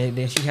tornado, and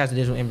then she has the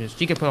digital images.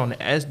 She can put on an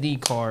SD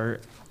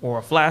card or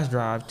a flash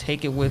drive,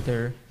 take it with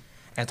her,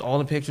 as all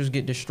the pictures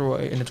get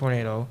destroyed in the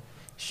tornado.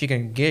 She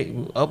can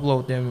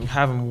upload them,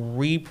 have them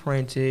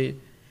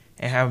reprinted,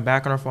 and have them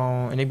back on her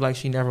phone, and they be like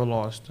she never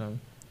lost them.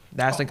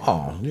 That's like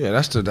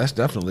that's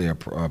definitely a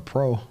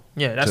pro.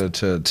 Yeah, that's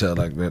to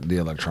like the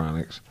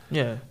electronics.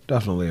 Yeah,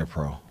 definitely a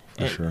pro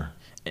for sure.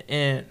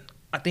 And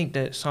I think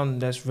that's something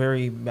that's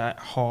very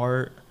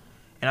hard.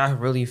 And I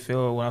really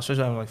feel when I was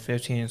like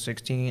 15 and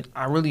 16,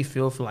 I really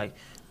feel for like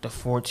the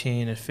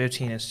 14 and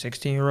 15 and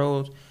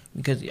 16-year-olds,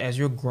 because as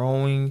you're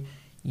growing,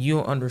 you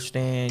don't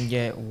understand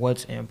yet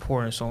what's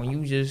important. So when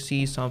you just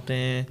see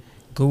something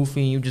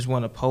goofy, you just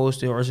want to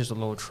post it, or it's just a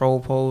little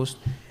troll post,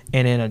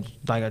 and then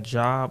a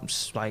job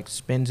like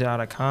spins it out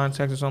of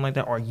context or something like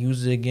that, or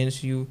uses it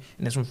against you,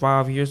 and it's from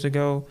 5 years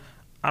ago,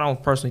 I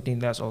don't personally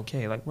think that's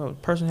okay. Like, bro, the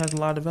person has a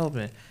lot of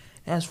development.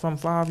 That's from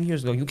 5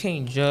 years ago. You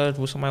can't judge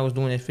what somebody was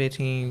doing at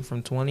 15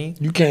 from 20.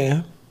 You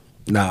can.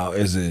 Now,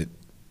 is it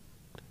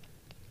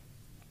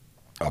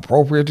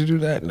appropriate to do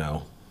that?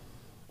 No,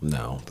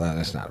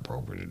 that's not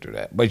appropriate to do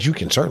that. But you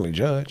can certainly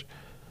judge.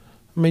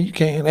 I mean, you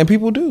can, and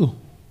people do.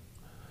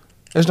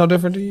 It's no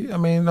different to you. I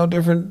mean, no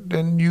different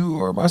than you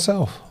or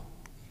myself.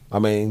 I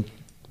mean,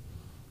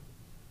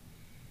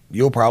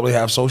 you'll probably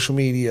have social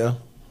media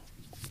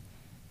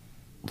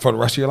for the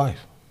rest of your life.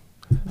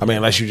 I mean,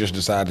 unless you just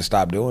decide to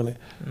stop doing it.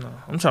 No,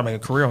 I'm trying to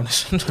make a career on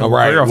this.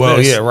 Right.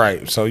 Well, yeah,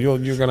 right. So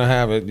you're gonna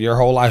have it. Your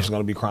whole life is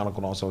gonna be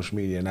chronicled on social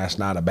media, and that's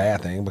not a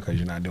bad thing because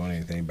you're not doing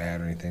anything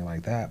bad or anything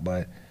like that.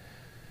 But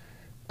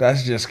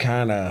that's just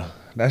kind of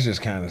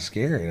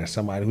scary. That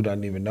somebody who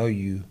doesn't even know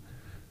you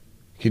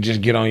could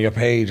just get on your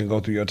page and go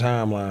through your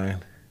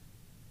timeline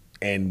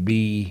and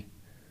be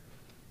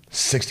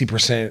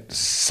 60%,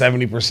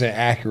 70%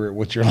 accurate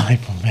with your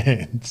life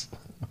events.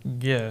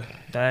 Yeah,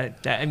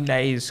 that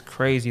is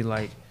crazy.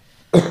 Like,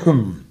 I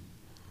don't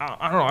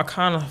know. I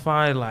kind of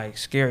find it like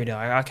scary that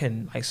I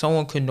can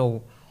someone could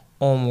know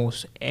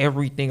almost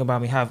everything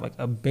about me, have like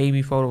a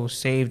baby photo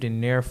saved in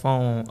their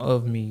phone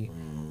of me,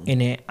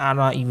 and then I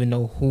don't even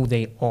know who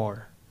they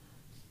are.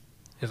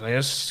 It's like,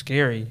 it's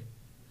scary.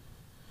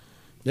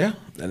 Yeah,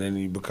 and then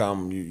you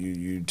become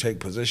you take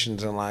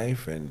positions in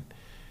life, and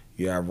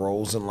you have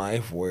roles in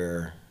life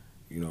where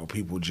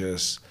people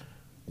just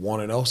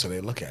want to know, so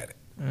they look at it.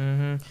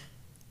 Mm-hmm.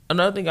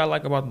 Another thing I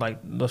like about like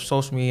the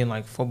social media and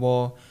like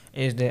football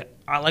is that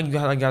I like you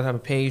guys have a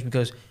page,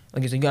 because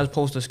like I said, you guys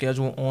post a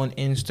schedule on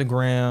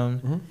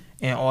Instagram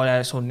and all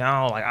that. So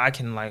now like I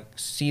can like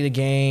see the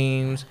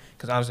games,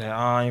 because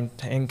I'm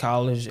in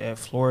college at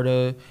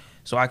Florida,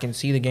 so I can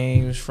see the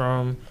games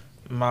from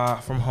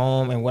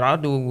home. And what I'll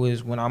do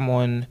is when I'm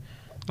on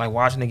like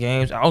watching the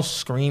games, I'll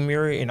screen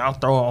mirror it and I'll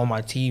throw it on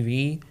my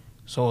TV.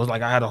 So it's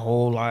like I had a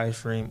whole live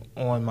stream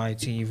on my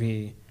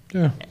TV.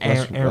 Yeah,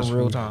 in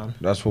real time.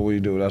 That's what we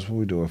do. That's what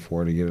we do it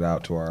for, to get it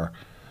out to our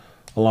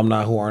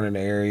alumni who aren't in the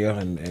area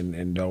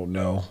and don't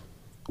know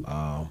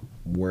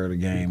where the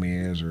game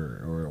is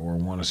or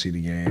want to see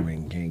the game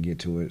and can't get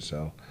to it.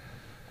 So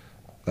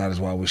that is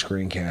why we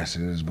screencast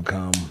it. It's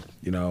become,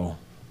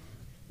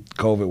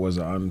 COVID was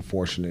an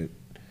unfortunate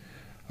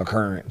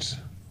occurrence,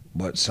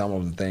 but some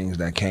of the things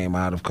that came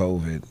out of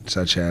COVID,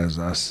 such as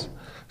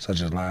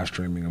live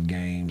streaming of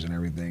games and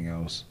everything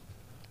else,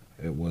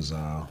 it was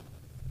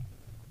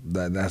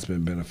that's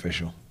been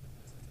beneficial.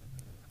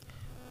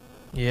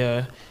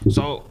 Yeah.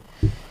 So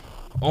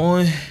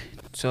on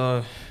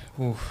to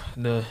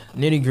the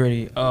nitty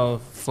gritty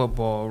of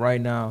football right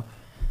now.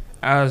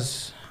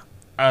 As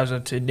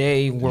of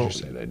today, Did you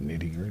say that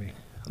nitty gritty?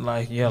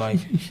 Like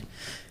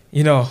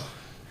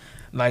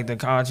like the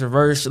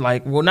controversial,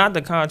 not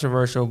the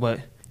controversial,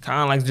 but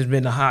kind of like just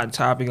been the hot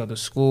topic of the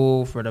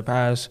school for the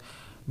past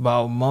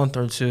about month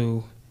or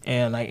two.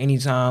 And like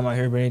anytime I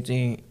hear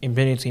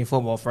Bennington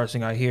football, first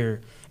thing I hear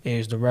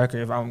is the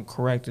record, if I'm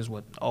correct, is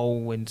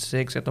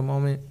 0-6 at the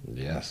moment.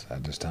 Yes,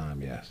 at this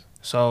time, yes.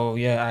 So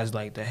yeah, as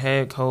like the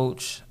head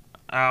coach,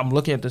 I'm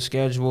looking at the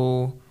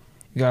schedule,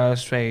 You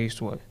guys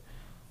faced what?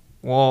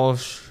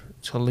 Walsh,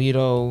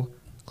 Toledo,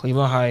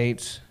 Cleveland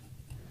Heights.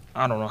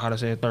 I don't know how to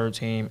say a third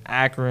team.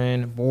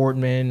 Akron,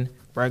 Boardman,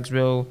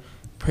 Brecksville.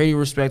 Pretty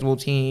respectable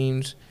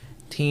teams.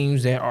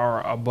 Teams that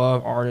are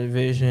above our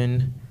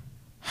division.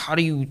 How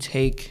do you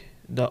take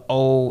the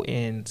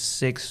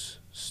 0-6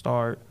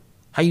 start?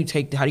 How do you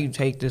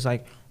take this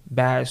like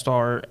bad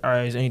start? Or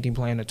is anything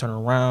planned to turn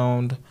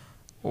around?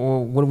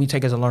 Or what do we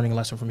take as a learning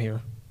lesson from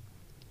here?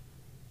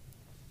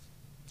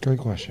 Great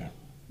question.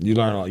 You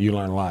learn a lot.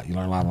 You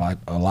learn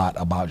a lot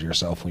about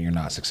yourself when you're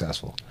not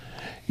successful.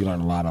 You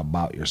learn a lot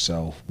about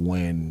yourself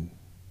when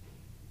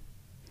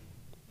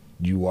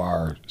you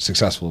are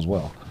successful as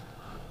well.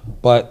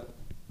 But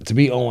to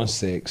be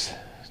 0-6,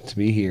 to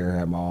be here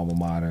at my alma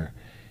mater,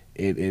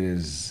 it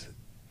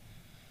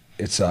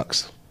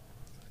sucks.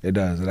 It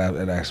does. It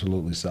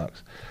absolutely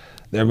sucks.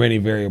 There are many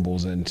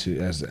variables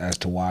as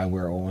to why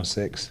we're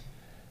 0-6.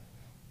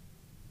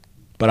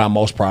 But I'm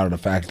most proud of the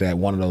fact that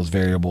one of those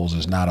variables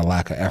is not a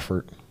lack of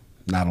effort,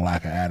 not a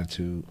lack of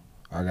attitude.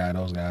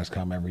 Those guys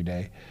come every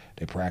day.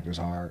 They practice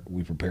hard.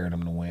 We prepare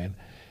them to win.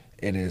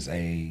 It is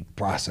a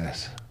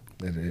process.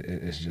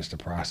 It's just a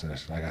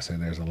process. Like I said,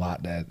 there's a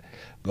lot that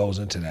goes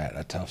into that.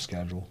 A tough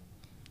schedule,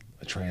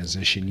 a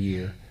transition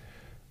year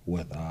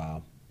with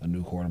a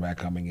new quarterback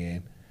coming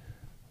in,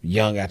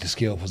 young at the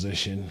skill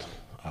position.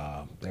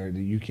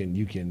 You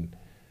can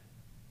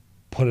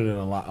put it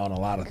on a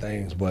lot of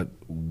things, but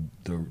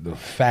the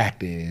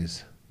fact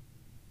is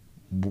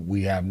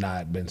we have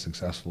not been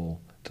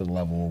successful to the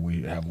level where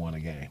we have won a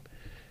game.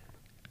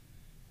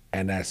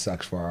 And that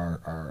sucks for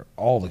our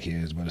all the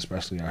kids, but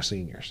especially our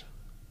seniors,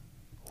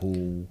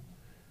 who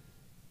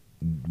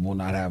will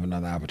not have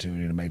another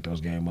opportunity to make those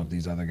game up.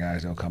 These other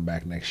guys, they'll come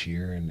back next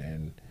year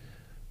and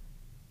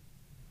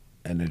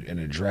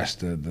address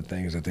the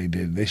things that they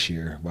did this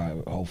year by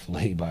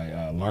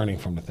learning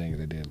from the things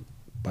they did.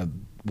 But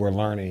we're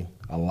learning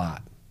a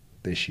lot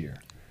this year.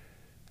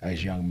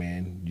 As young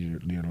men,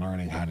 you're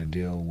learning how to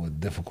deal with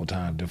difficult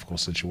times, difficult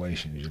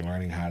situations. You're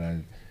learning how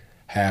to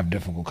have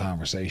difficult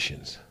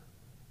conversations.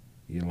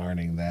 You're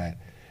learning that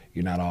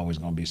you're not always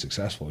going to be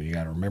successful. You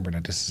got to remember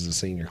that this is a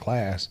senior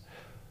class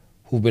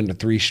who've been to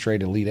 3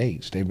 straight Elite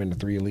Eights. They've been to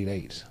 3 Elite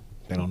Eights.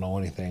 They don't know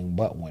anything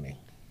but winning.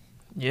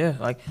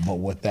 Yeah, But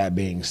with that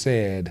being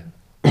said,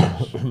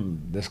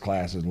 this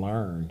class has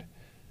learned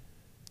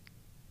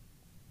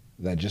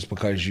that just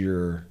because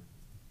you're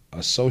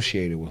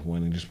associated with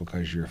winning, just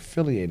because you're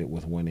affiliated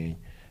with winning,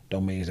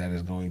 don't mean that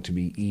it's going to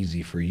be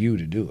easy for you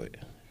to do it.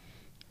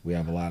 We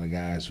have a lot of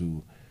guys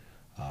who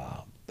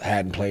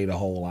hadn't played a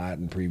whole lot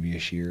in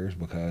previous years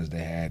because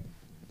they had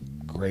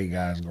great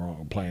guys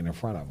playing in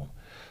front of them.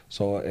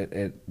 So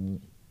it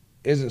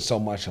isn't so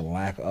much a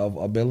lack of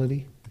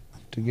ability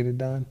to get it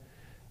done.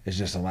 It's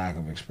just a lack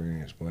of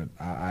experience. But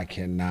I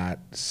cannot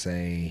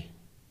say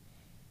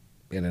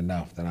it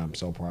enough that I'm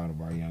so proud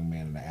of our young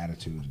men and the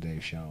attitude that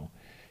they've shown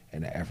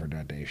and the effort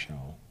that they've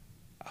shown.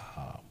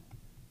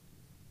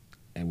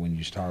 And when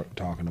you start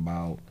talking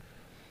about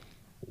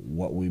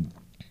what we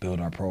build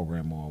our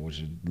program on, which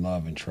is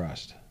love and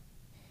trust,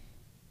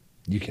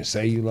 you can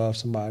say you love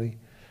somebody,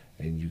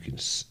 and you can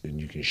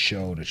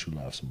show that you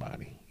love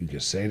somebody. You can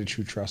say that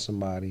you trust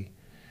somebody.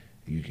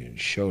 You can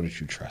show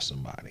that you trust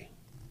somebody.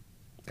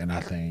 And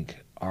I think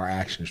our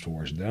actions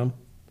towards them,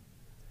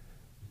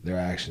 their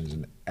actions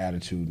and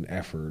attitude and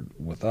effort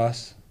with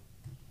us,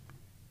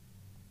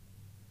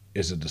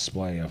 is a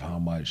display of how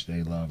much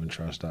they love and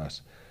trust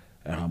us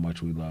and how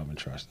much we love and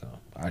trust them.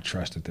 I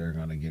trust that they're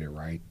going to get it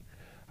right.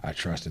 I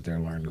trust that they're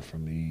learning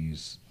from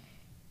this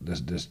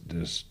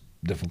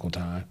difficult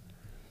time.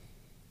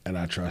 And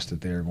I trust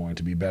that they're going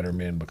to be better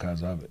men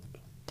because of it.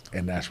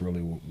 And that's really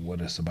what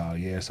it's about.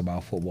 Yeah, it's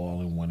about football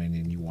and winning,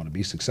 and you want to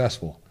be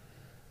successful.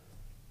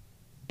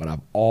 But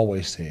I've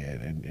always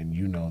said, and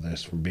you know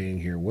this from being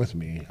here with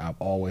me, I've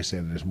always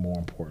said that it's more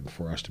important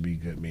for us to be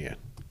good men,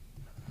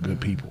 good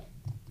people.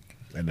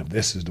 And if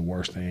this is the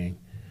worst thing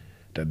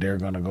that they're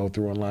going to go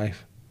through in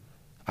life,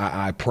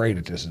 I pray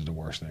that this is the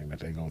worst thing that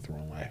they go through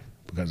in life.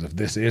 Because if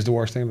this is the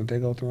worst thing that they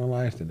go through in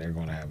life, then they're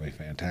going to have a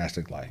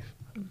fantastic life.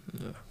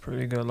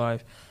 Pretty good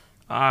life.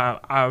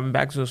 I'm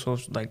back to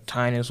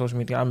tying in social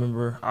media. I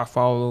remember I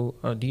follow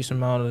a decent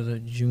amount of the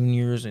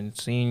juniors and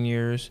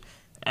seniors,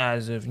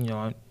 as if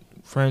I'm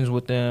friends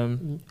with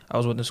them. I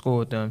was with the school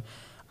with them.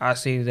 I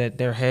see that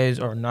their heads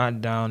are not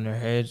down; their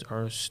heads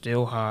are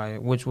still high,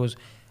 which was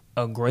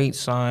a great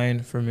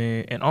sign for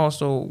me. And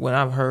also, when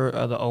I've heard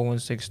of the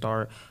 0-6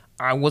 start,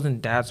 I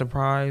wasn't that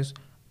surprised,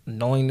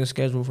 knowing the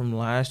schedule from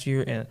last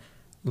year and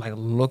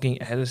looking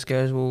at the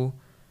schedule.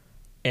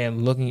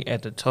 And looking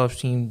at the tough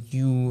team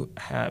you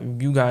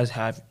guys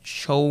have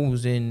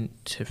chosen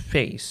to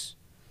face.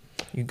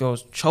 You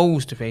guys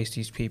chose to face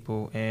these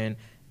people, and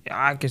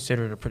I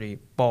consider it a pretty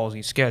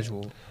ballsy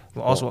schedule.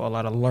 But also a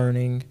lot of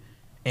learning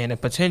and a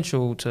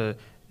potential to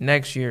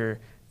next year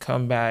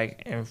come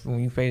back and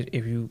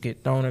if you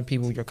get thrown at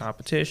people with your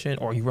competition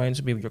or you run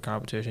into people with your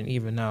competition,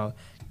 even now,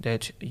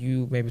 that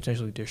you may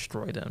potentially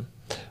destroy them.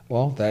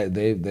 Well,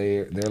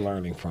 they're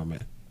learning from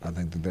it. I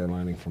think that they're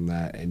learning from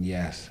that. And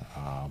yes,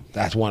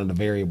 that's one of the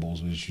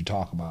variables which you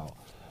talk about.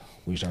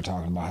 We start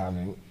talking about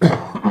having,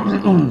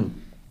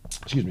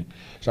 excuse me,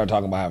 start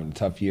talking about having a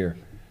tough year.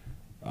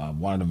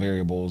 One of the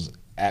variables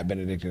at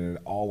Benedictine, and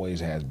it always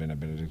has been at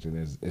Benedictine,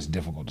 is it's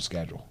difficult to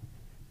schedule.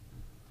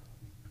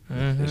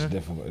 It's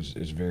difficult.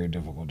 It's very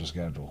difficult to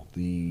schedule.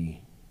 The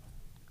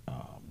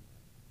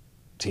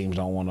teams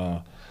don't want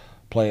to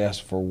play us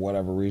for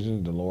whatever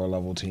reason. The lower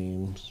level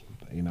teams,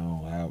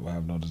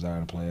 have no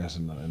desire to play us,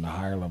 and the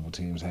higher level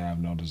teams have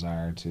no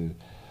desire to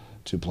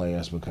play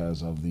us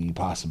because of the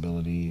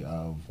possibility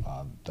of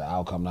the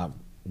outcome not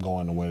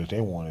going the way that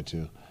they wanted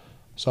to.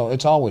 So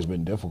it's always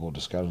been difficult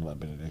to schedule at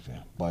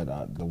Benedictine. But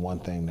the one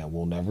thing that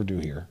we'll never do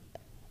here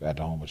at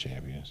the Home of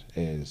Champions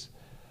is,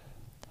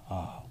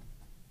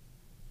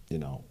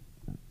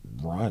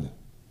 run.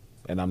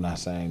 And I'm not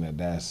saying that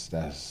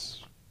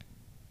that's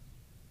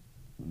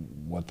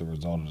what the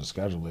result of the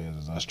schedule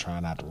is us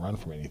trying not to run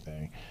from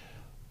anything.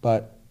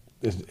 But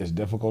it's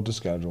difficult to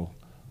schedule.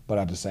 But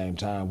at the same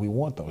time, we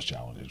want those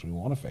challenges. We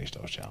want to face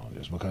those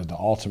challenges because the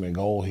ultimate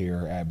goal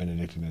here at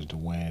Benedictine is to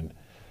win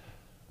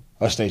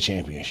a state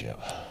championship.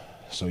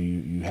 So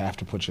you have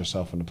to put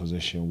yourself in a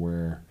position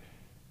where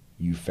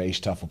you face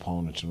tough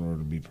opponents in order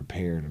to be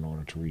prepared in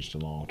order to reach the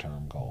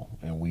long-term goal.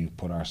 And we've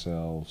put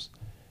ourselves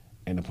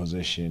in a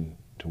position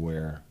to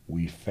where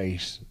we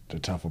face the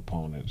tough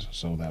opponents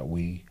so that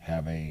we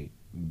have a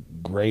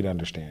great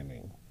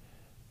understanding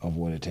of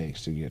what it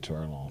takes to get to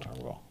our long-term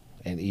goal.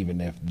 And even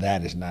if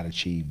that is not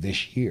achieved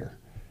this year,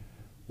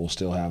 we'll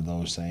still have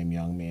those same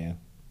young men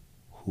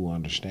who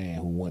understand,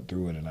 who went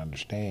through it and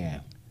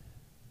understand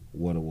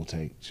what it will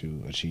take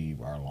to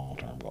achieve our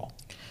long-term goal.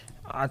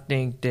 I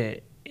think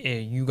that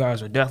you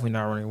guys are definitely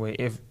not running away.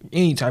 If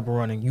any type of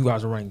running, you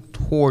guys are running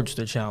towards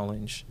the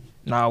challenge,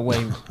 not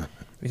away.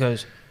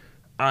 Because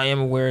I am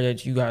aware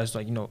that you guys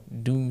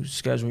do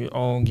schedule your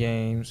own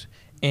games,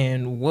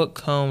 and what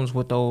comes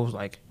with those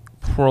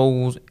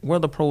pros? What are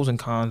the pros and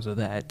cons of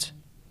that?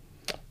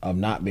 Of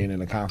not being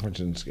in a conference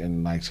and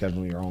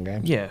scheduling your own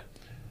games? Yeah.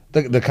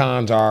 The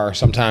cons are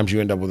sometimes you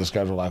end up with a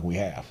schedule like we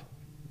have.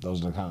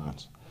 Those are the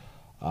cons.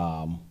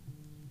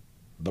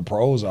 The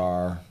pros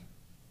are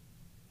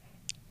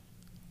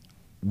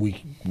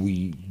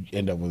we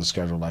end up with a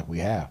schedule like we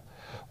have,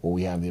 where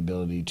we have the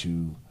ability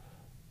to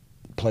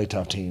play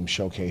tough teams,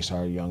 showcase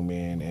our young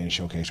men, and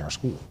showcase our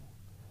school.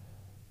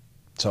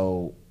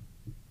 So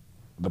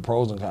the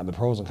pros and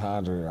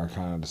cons are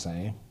kind of the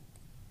same.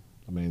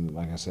 I mean,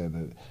 like I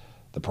said,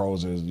 the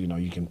pros is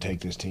you can take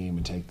this team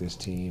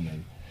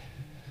and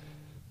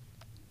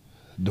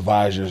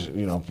devise your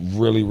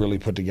really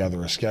put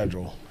together a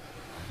schedule,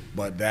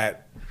 but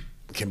that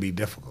can be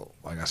difficult.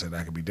 Like I said,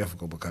 that can be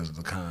difficult because of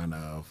the kind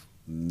of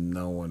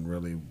no one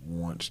really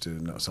wants to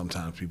know.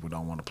 Sometimes people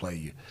don't want to play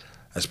you,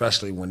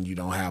 especially when you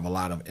don't have a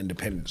lot of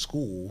independent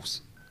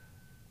schools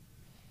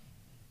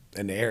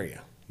in the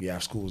area. You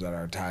have schools that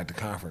are tied to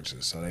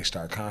conferences, so they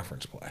start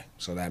conference play.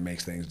 So that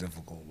makes things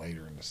difficult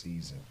later in the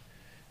season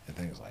and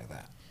things like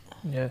that.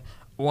 Yeah.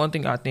 One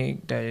thing I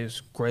think that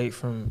is great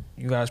from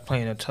you guys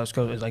playing a tough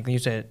schedule is, like you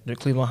said, the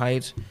Cleveland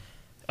Heights,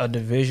 a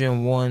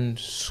Division I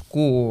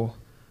school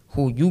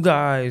who you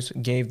guys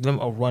gave them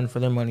a run for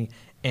their money,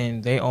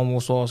 and they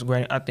almost lost.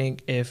 Granted, I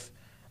think if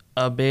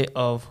a bit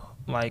of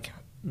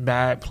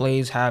bad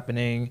plays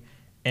happening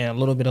and a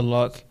little bit of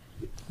luck,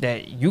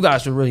 that you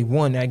guys would really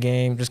won that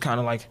game. Just kind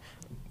of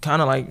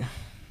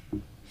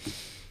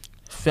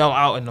fell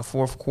out in the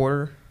fourth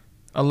quarter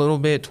a little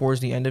bit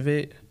towards the end of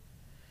it.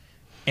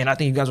 And I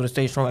think you guys would have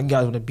stayed strong. You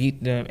guys would have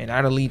beat them, and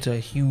that would have led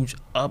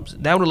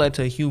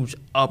to a huge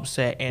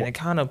upset. And it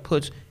kind of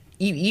puts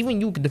even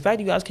you, the fact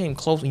that you guys came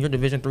close in your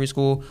Division III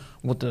school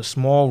with a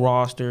small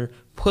roster,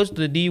 puts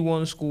the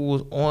D1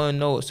 schools on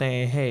note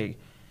saying, hey,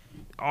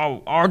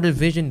 our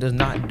division does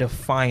not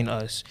define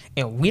us,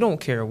 and we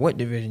don't care what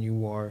division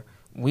you are.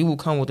 We will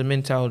come with the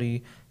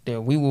mentality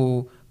that we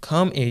will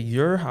come in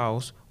your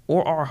house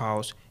or our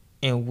house,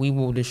 and we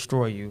will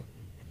destroy you.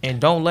 And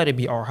don't let it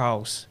be our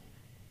house,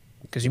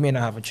 because you may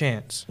not have a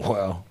chance.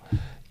 Well,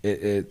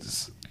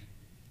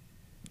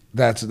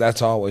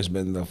 that's always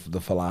been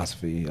the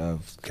philosophy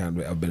of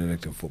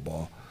Benedictine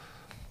football,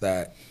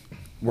 that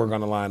we're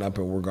going to line up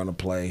and we're going to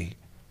play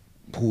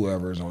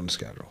whoever's on the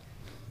schedule,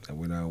 and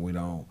we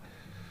don't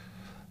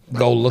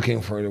go looking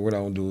for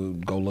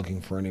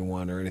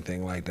anyone or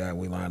anything like that.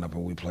 We line up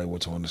and we play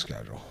what's on the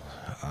schedule,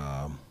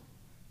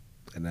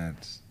 and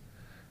that's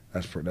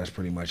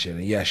pretty much it.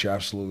 And yes, you're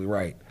absolutely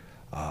right.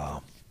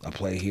 A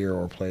play here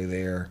or play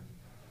there,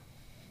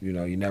 you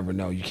never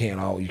know. You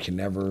can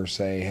never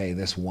say, hey,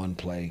 this one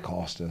play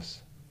cost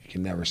us. You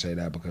can never say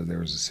that because there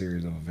was a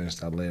series of events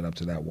that led up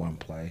to that one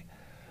play.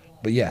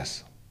 But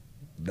yes,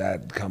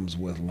 that comes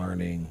with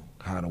learning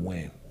how to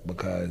win,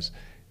 because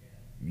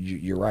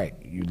you're right.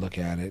 You look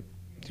at it,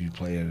 you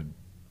play a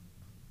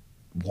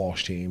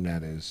Walsh team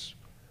that is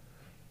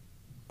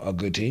a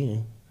good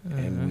team,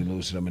 and we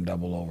lose to them in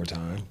double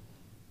overtime.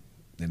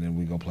 And then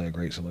we go play a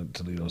great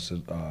Toledo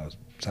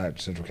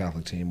Central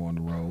Catholic team on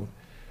the road.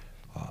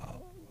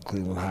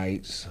 Cleveland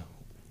Heights,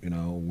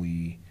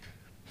 We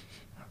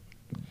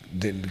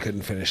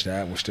couldn't finish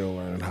that. We're still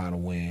learning how to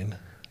win.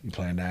 You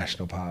play a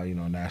national power,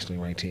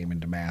 nationally ranked team in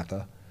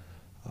DeMatha,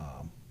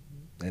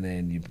 and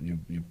then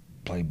you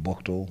play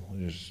Buchtel,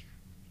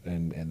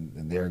 and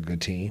they're a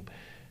good team,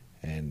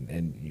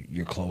 and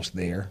you're close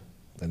there.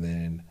 And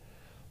then,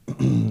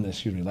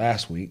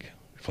 last week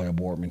you play a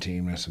Boardman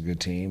team that's a good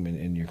team,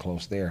 and you're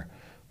close there.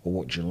 But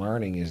what you're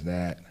learning is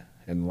that,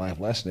 and the life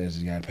lesson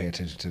is you got to pay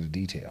attention to the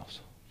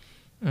details.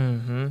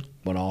 Mm-hmm.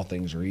 When all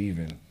things are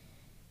even,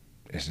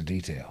 it's the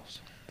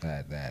details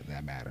that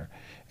matter.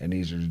 And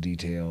these are the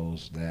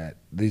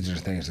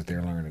things that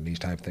they're learning, these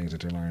type of things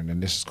that they're learning,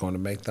 and this is going to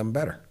make them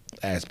better,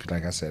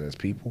 like I said, as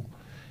people,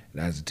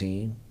 and as a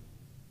team,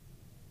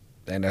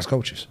 and as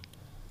coaches.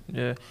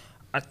 Yeah,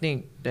 I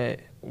think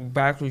that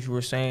back to what you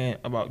were saying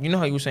about,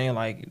 how you were saying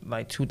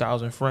like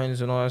 2,000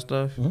 friends and all that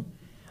stuff. Mm-hmm.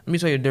 Let me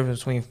tell you the difference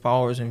between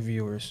followers and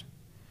viewers.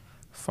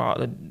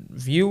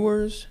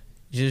 Viewers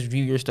just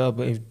view your stuff,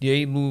 but if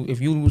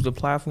you lose the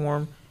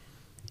platform,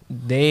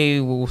 they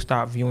will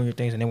stop viewing your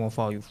things and they won't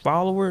follow you.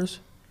 Followers,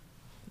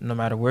 no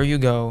matter where you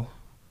go,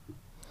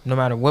 no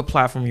matter what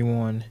platform you're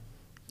on,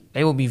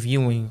 they will be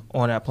viewing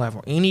on that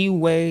platform. Any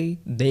way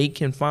they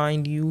can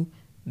find you,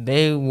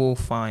 they will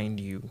find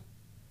you.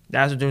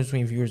 That's the difference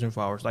between viewers and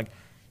followers. Like,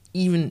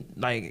 even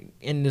like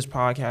in this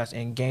podcast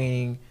and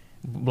gaining,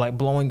 like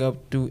blowing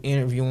up through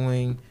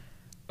interviewing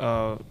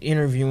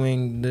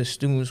the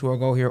students who are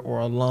go here or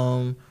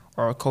alum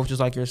or coaches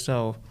like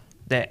yourself,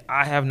 that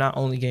I have not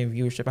only gained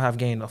viewership, I have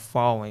gained a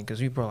following, because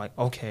people are like,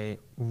 okay,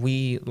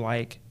 we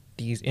like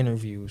these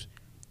interviews.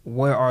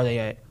 Where are they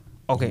at?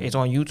 Okay, it's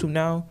on YouTube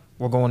now.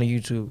 We're going to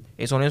YouTube.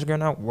 It's on Instagram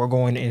now. We're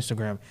going to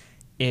Instagram.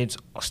 It's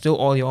still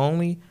audio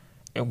only.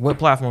 And what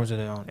platforms are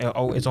they on?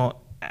 Oh, it's on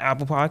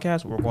Apple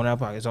Podcasts. We're going to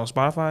Apple Podcasts. It's on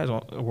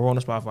Spotify. We're on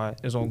Spotify.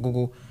 It's on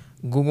Google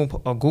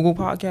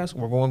Podcasts.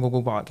 We're going to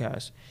Google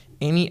Podcasts.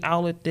 Any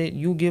outlet that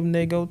you give them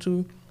they go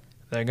to,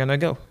 they're gonna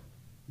go.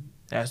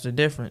 That's the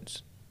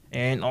difference.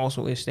 And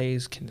also it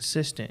stays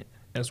consistent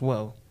as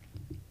well.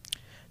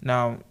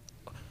 Now,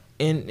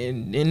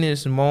 in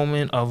this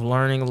moment of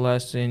learning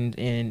lessons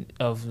and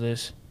of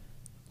this,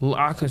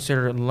 I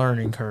consider it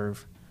learning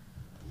curve,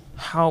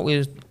 how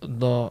is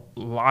the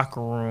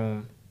locker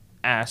room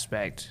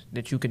aspect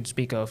that you can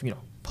speak of,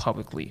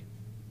 publicly?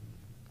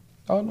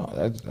 Oh no,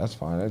 that's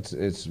fine.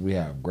 It's we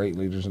have great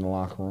leaders in the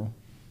locker room.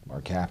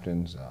 Our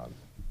captains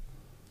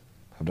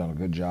have done a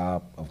good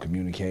job of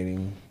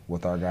communicating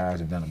with our guys.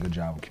 They've done a good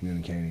job of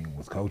communicating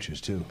with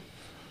coaches too,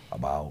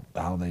 about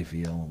how they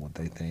feel and what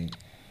they think.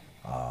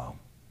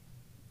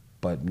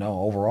 But no,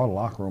 overall the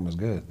locker room is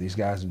good. These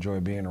guys enjoy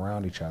being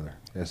around each other.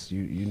 It's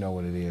you know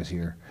what it is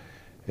here.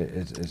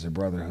 It's a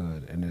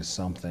brotherhood, and it's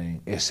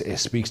something. It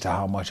speaks to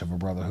how much of a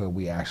brotherhood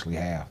we actually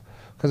have,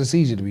 because it's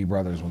easy to be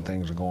brothers when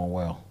things are going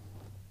well.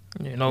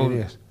 It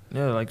is.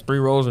 Yeah, like 3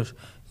 rows.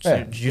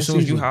 Yeah, as soon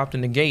as you hopped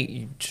in the gate,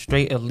 you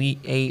straight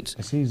Elite Eights.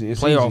 It's easy.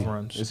 Playoff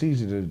runs. It's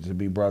easy to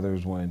be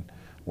brothers when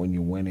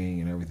you're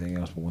winning and everything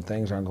else, but when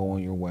things aren't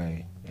going your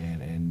way,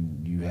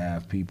 and you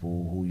have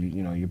people who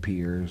your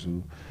peers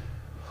who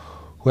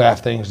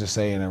have things to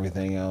say and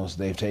everything else,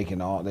 they've taken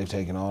all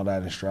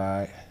that in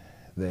stride.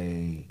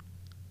 They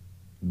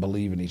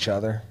believe in each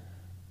other.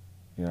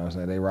 You know what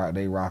I'm saying?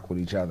 They rock with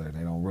each other.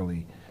 They don't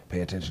really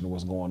pay attention to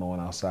what's going on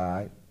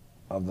outside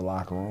of the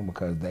locker room,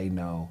 because they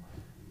know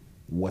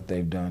what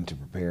they've done to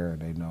prepare.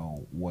 They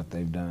know what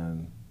they've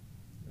done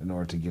in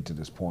order to get to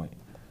this point.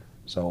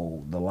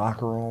 So the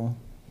locker room,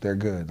 they're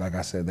good. Like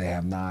I said, they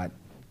have not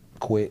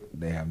quit.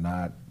 They have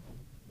not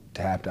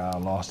tapped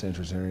out, lost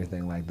interest or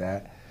anything like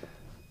that.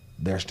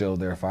 They're still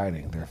there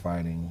fighting. They're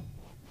fighting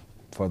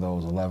for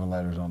those 11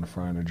 letters on the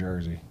front of the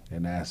jersey,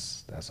 and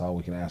that's all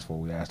we can ask for.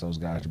 We ask those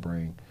guys to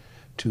bring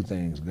 2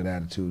 things: good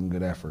attitude and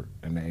good effort,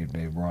 and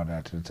they've brought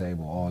that to the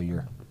table all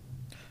year.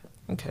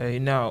 Okay,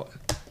 now,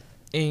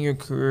 in your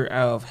career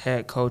of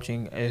head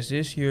coaching, is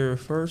this your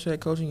first head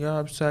coaching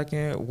job,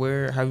 second?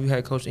 Where have you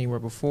had coached anywhere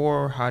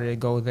before? How did it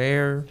go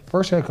there?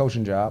 First head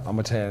coaching job. I'm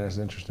gonna tell you, that's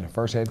interesting.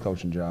 First head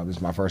coaching job. This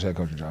is my first head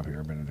coaching job here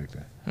at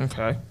Benedictine.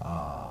 Okay.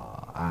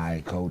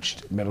 I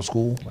coached middle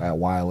school at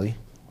Wiley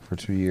for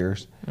 2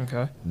 years.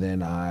 Okay.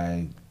 Then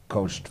I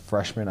coached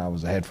freshmen. I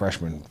was a head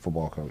freshman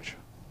football coach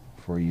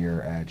for a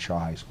year at Shaw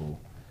High School.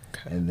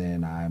 Okay. And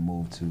then I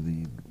moved to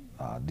the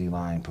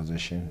D-line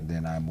position.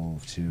 Then I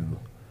moved to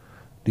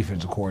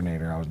defensive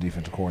coordinator. I was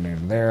defensive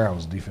coordinator there. I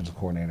was defensive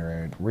coordinator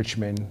at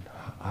Richmond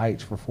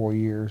Heights for 4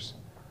 years.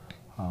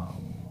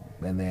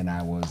 And then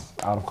I was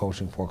out of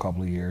coaching for a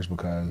couple of years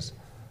because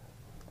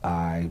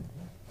I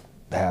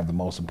have the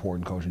most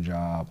important coaching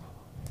job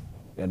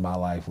in my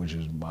life, which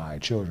is my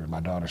children. My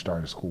daughter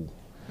started school.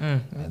 Okay.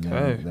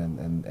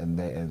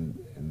 And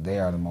they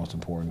are the most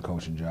important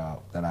coaching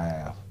job that I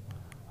have.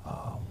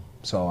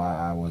 So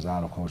I was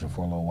out of coaching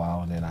for a little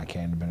while, and then I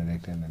came to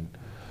Benedictine and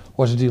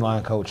was a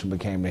D-line coach and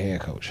became the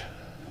head coach.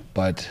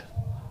 But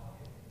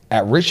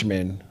at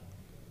Richmond,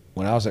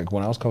 when I was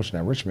coaching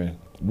at Richmond,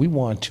 we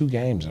won 2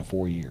 games in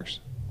 4 years.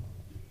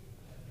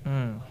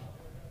 Mm.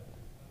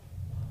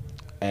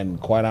 And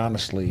quite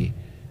honestly,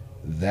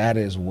 that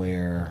is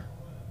where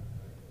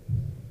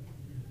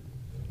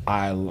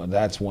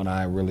that's when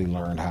I really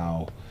learned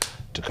how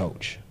to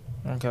coach.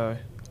 Okay.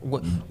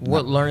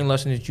 What learning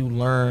lesson did you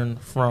learn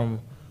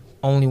from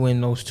only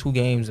winning those 2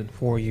 games in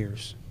 4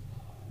 years?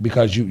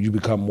 Because you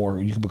become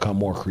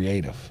more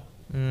creative.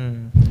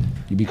 Mm.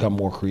 You become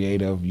more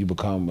creative.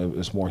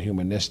 It's more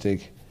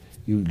humanistic.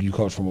 You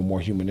coach from a more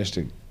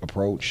humanistic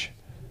approach.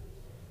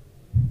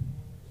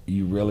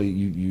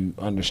 You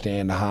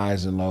understand the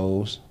highs and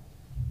lows.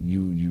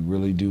 You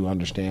really do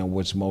understand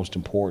what's most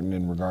important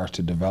in regards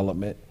to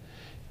development.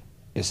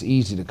 It's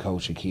easy to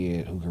coach a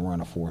kid who can run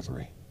a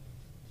 4.3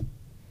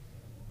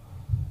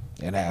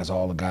 and has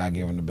all the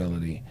God-given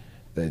ability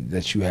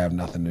that you have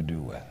nothing to do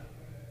with.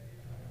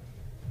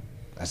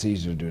 That's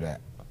easy to do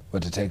that.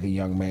 But to take a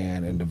young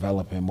man and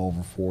develop him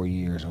over 4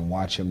 years and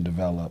watch him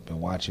develop and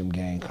watch him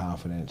gain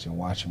confidence and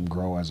watch him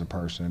grow as a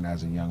person and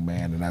as a young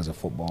man and as a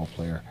football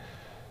player,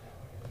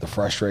 the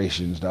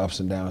frustrations, the ups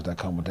and downs that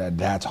come with that,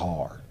 that's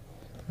hard.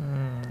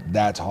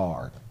 That's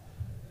hard.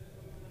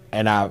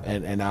 And I've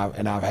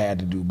had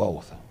to do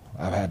both.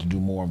 I've had to do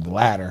more of the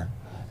latter,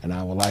 and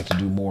I would like to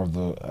do more of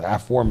the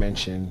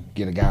aforementioned,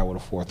 get a guy with a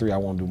 4.3. I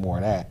want to do more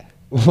of that.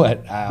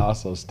 But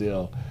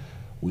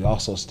we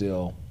also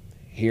still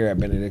here at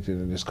Benedictine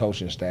and this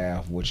coaching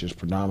staff, which is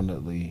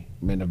predominantly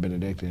men of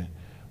Benedictine,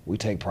 we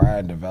take pride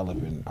in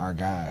developing our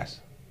guys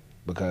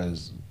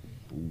because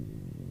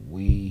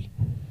we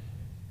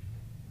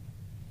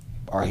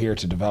are here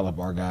to develop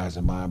our guys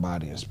in mind,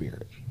 body, and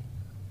spirit.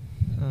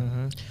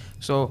 Mm-hmm.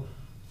 So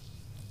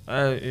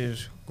that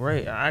is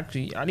great. I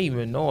didn't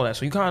even know that.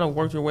 So you kind of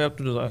worked your way up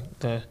through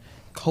the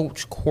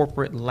coach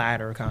corporate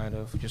ladder, kind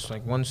of just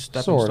like one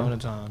stepping stone at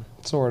a time.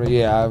 Sort of,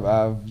 yeah.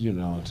 I've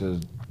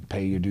to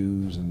pay your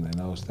dues and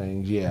those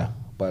things, yeah.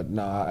 But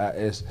no,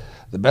 it's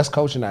the best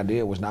coaching I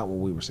did was not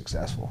when we were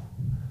successful.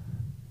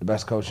 The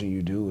best coaching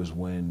you do is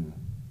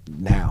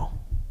now.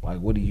 Like,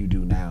 what do you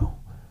do now?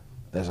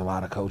 There's a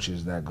lot of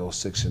coaches that go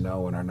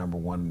 6-0 and are number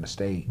 1 in the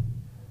state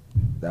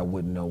that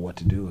wouldn't know what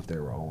to do if they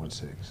were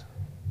 0-6.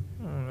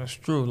 That's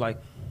true.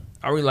 Like,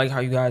 I really like how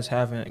you guys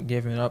haven't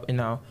given up. And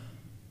now,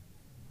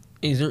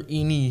 is there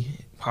any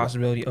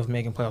possibility of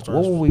making playoffs?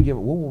 What would we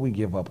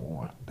give up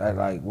on?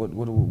 What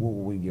would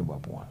we give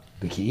up on?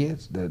 The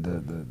kids,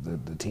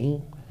 the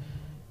team?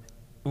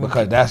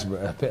 Because that's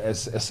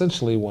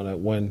essentially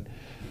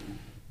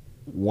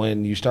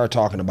when you start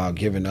talking about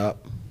giving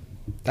up,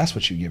 that's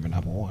what you're giving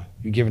up on.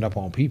 You're giving up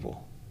on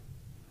people.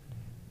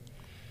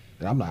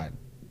 And I'm not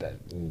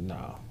that.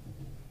 No,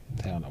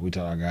 hell no. We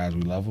tell our guys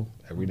we love them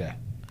every day.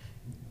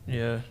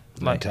 Yeah,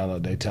 they tell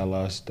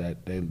us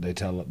that they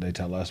tell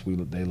us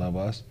they love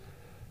us.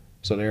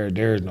 So there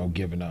is no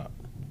giving up.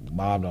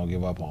 Mob don't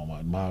give up on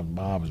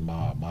mob is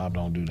mob. Mob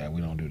don't do that.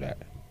 We don't do that.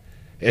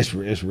 It's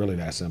really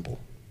that simple.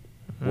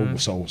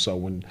 Mm-hmm. So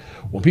when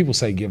people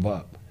say give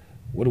up,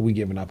 what are we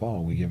giving up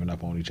on? We giving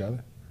up on each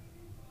other.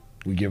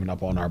 We giving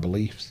up on our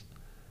beliefs.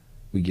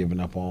 We giving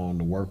up on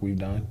the work we've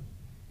done.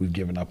 We've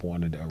given up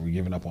on we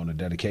giving up on the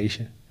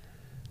dedication.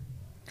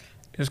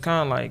 It's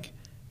kind of like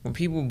when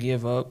people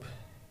give up,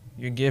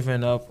 you're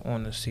giving up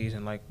on the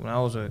season. Like when I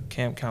was a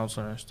camp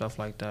counselor and stuff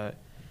like that,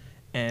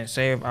 and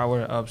say if I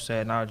were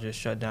upset and I would just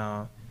shut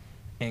down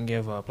and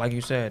give up. Like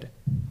you said,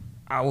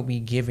 I would be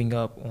giving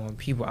up on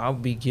people. I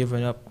would be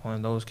giving up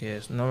on those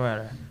kids, no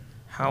matter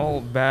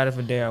how bad of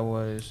a day I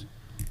was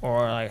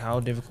or like how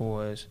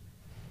difficult it was.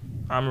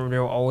 I remember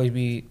there will always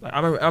be like, I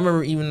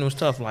remember even those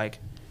stuff like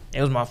it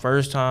was my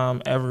first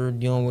time ever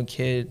dealing with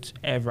kids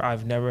ever.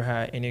 I've never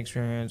had any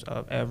experience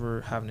of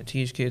ever having to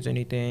teach kids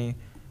anything,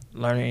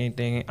 learning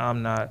anything.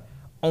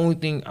 Only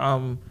thing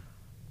I'm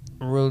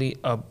really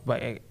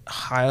like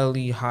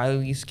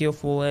highly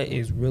skillful at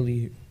is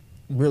really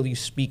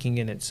speaking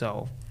in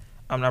itself.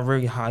 I'm not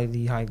very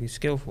highly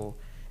skillful,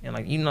 and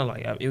like even though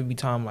like it would be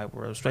time like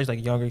where especially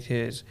like younger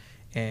kids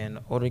and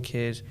older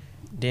kids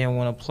didn't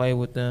want to play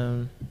with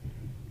them.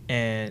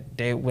 And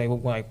they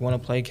like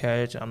want to play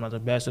catch. I'm not the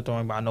best at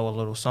throwing, but I know a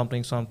little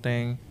something.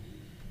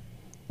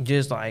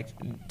 Just like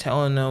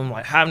telling them,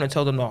 like having to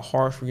tell them the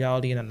harsh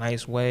reality in a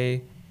nice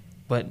way,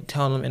 but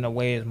telling them in a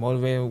way that's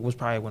motivating was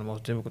probably one of the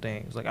most difficult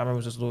things. Like I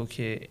remember this little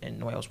kid and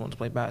nobody else wanted to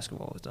play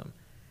basketball with them,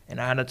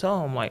 and I had to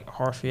tell him like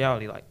harsh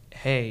reality, like,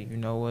 hey, you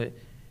know what?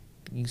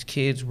 These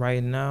kids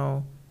right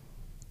now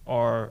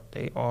are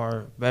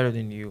better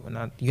than you,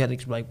 and you have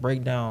to like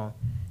break down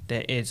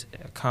that it's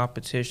a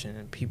competition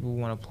and people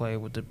want to play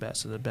with the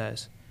best of the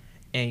best.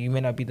 And you may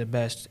not be the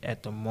best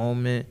at the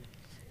moment,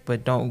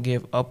 but don't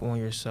give up on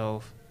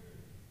yourself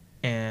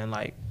and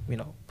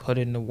put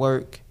in the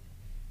work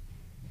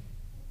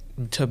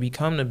to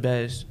become the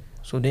best.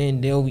 So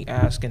then they'll be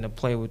asking to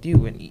play with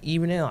you. And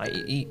even then,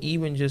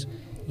 even just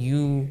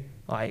you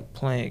like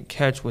playing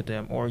catch with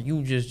them or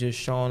you just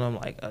showing them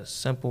like a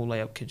simple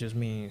layup could just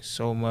mean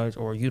so much,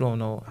 or you don't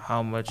know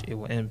how much it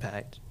will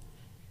impact.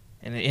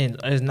 And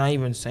it's not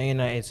even saying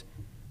that, it's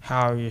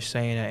how you're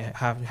saying that,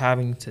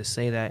 having to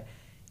say that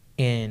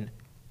in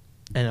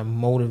a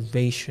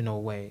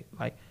motivational way.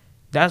 Like,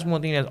 that's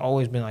one thing that's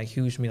always been like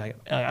huge to me, like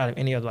out of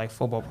any other like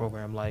football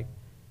program, like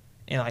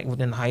and like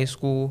within high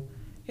school,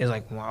 is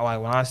like when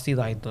I see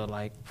like the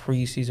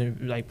preseason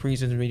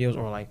videos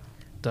or like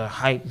the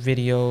hype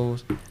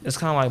videos, it's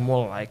kind of like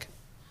more like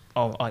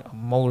a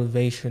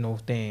motivational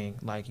thing.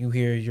 Like you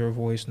hear your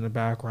voice in the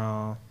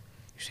background,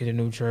 you see the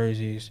new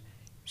jerseys,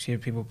 you see the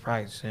people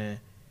practicing,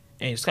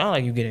 and it's kind of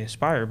like you get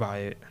inspired by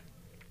it.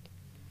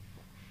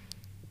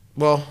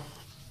 Well,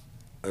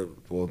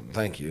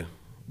 thank you,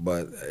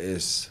 but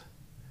it's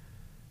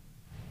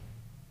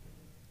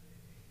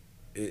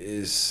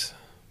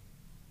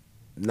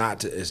not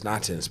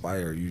to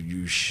inspire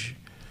you.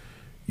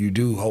 You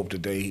do hope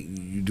that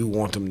you do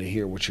want them to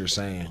hear what you're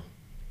saying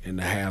and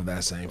to have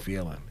that same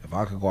feeling. If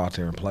I could go out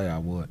there and play, I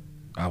would.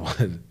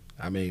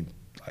 I mean,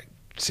 like,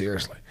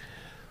 seriously.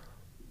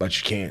 But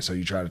you can't, so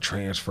you try to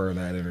transfer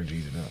that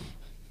energy to them.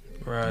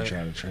 Right. You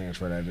try to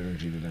transfer that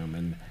energy to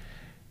them,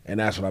 and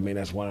that's what I mean.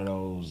 That's one of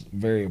those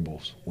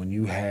variables. When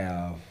you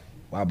have,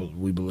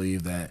 we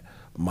believe that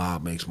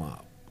mob makes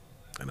mob,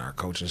 and our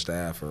coaching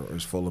staff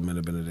is full of men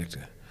of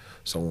Benedictine.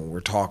 So when we're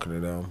talking to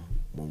them,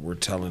 when we're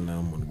telling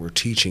them, when we're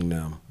teaching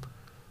them,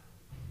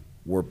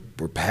 we're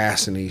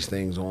passing these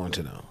things on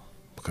to them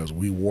because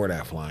we wore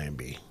that flying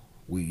bee.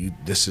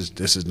 This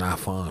is not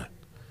fun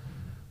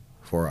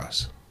for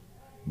us,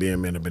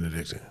 being men of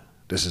Benedictine.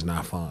 This is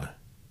not fun.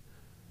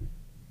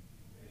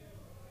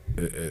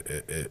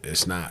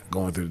 It's not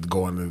going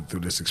through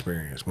this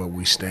experience, but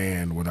we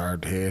stand with our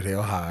head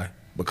held high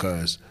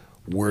because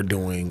we're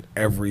doing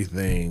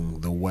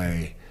everything the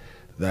way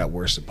that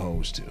we're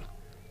supposed to.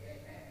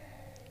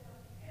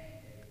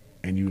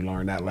 And you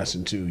learn that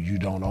lesson too. You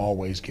don't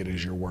always get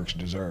as your works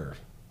deserve.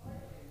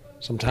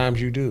 Sometimes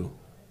you do,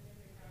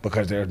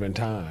 because there's been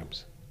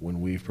times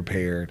when we've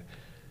prepared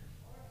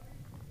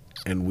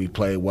and we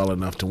played well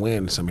enough to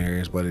win in some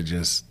areas, but it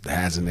just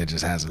hasn't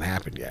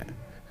happened yet.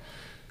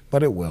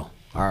 But it will.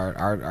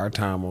 Our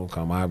time will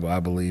come. I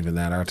believe in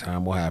that. Our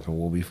time will happen.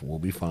 We'll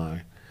be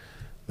fine.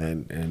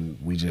 And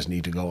we just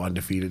need to go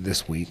undefeated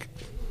this week,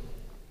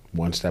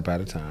 one step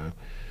at a time.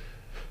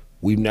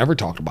 We've never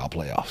talked about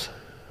playoffs.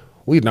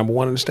 We're number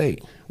one in the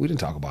state. We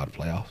didn't talk about the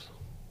playoffs.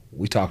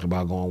 We talked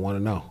about going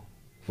 1-0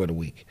 for the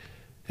week,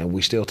 and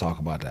we still talk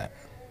about that.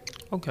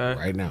 Okay.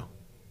 Right now.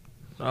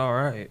 All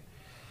right.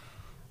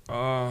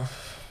 I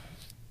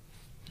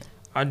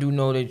do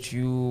know that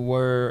you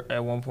were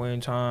at one point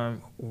in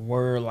time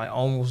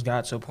almost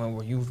got to a point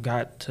where you've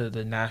got to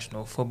the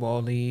National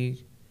Football League.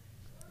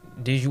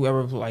 Did you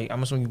ever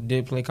I'm assuming you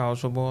did play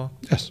college football?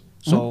 Yes.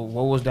 So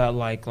what was that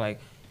like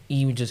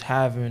even just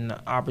having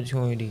the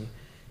opportunity,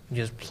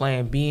 just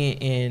being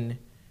in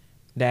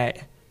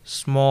that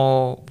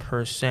small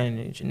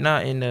percentage,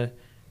 not in the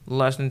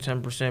less than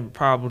 10%, but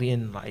probably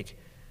in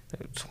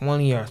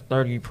 20 or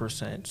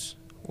 30%.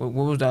 What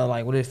was that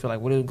like? What did it feel like?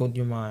 What did it go through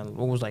your mind?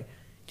 What was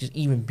just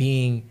even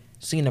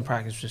seeing the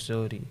practice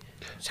facility,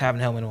 just having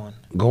the helmet on?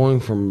 Going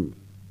from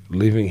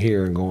leaving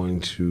here and going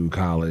to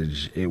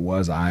college, it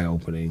was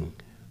eye-opening.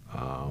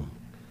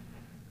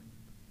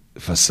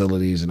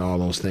 Facilities and all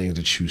those things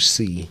that you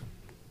see,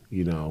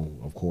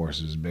 of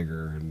course, is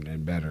bigger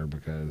and better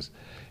because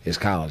it's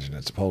college and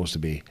it's supposed to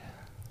be.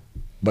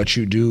 But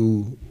you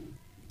do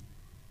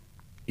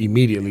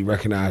immediately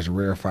recognize the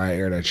rarefied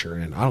air that you're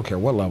in. I don't care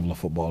what level of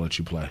football that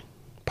you play.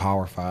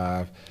 Power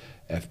 5,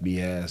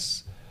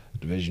 FBS,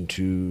 Division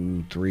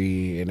 2,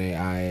 3,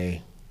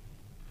 NAIA.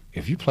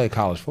 If you play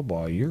college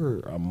football, you're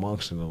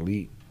amongst an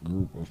elite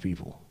group of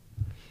people.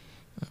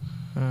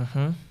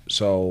 Mm-hmm.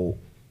 So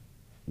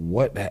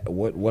what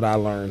I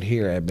learned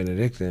here at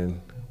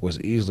Benedictine was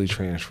easily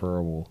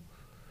transferable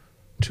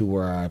to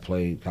where I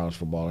played college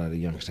football at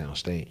Youngstown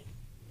State,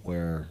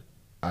 where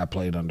I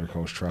played under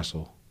Coach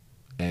Tressel.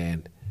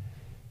 And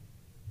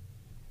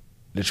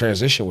the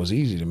transition was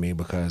easy to me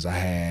because I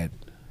had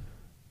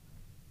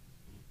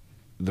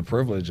the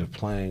privilege of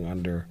playing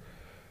under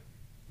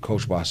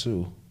Coach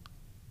Basu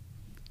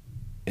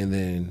and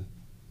then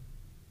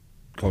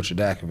Coach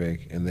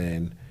Adakovic and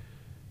then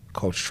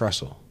Coach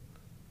Tressel,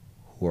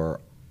 who are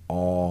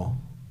all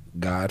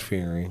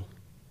God-fearing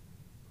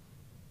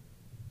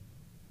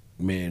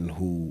men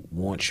who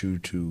want you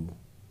to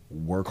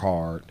work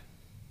hard,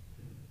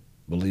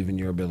 believe in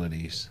your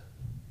abilities,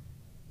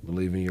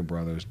 believe in your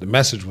brothers. The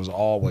message was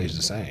always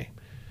the same.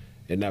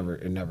 It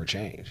never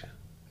changed.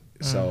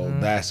 So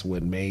that's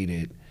what made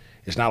it.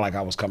 It's not like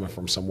I was coming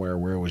from somewhere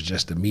where it was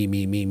just a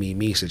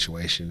me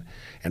situation,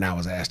 and I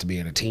was asked to be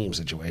in a team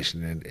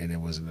situation, and it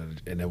was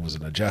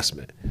an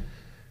adjustment.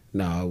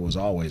 No, it was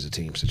always a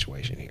team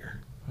situation here.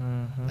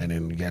 Mm-hmm. And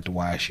then you got to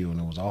YSU, and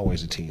it was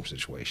always a team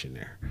situation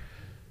there.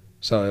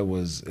 So it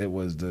was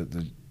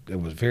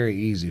very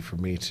easy for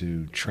me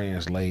to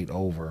translate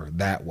over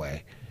that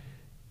way,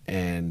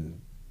 and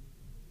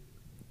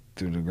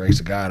through the grace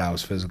of God, I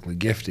was physically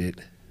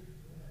gifted.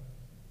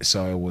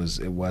 So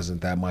it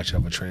wasn't that much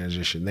of a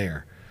transition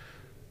there.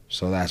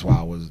 So that's why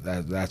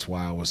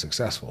I was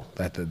successful.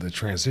 That the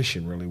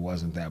transition really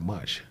wasn't that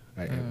much.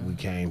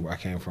 I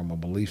came from a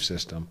belief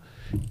system,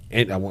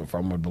 and I went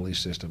from a belief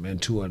system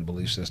into a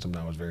belief system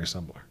that was very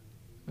similar.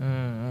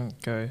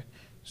 Okay.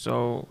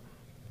 So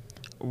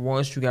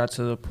once you got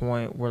to the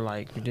point where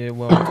like you did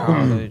well in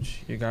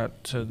college, you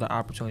got to the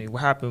opportunity.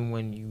 What happened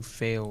when you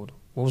failed?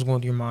 What was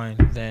going through your mind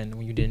then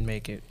when you didn't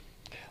make it?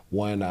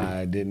 When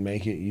I didn't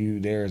make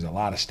it, there's a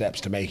lot of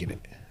steps to making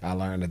it. I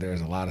learned that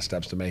there's a lot of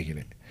steps to making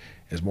it.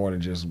 It's more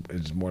than just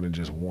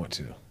want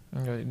to.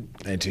 Okay.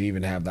 And to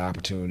even have the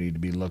opportunity to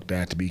be looked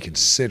at, to be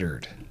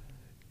considered,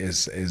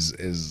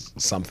 is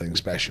something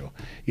special.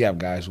 You have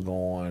guys who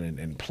go on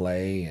and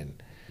play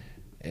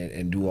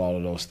and do all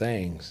of those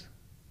things,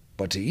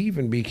 but to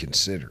even be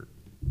considered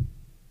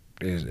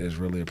is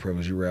really a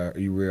privilege.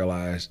 You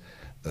realize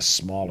the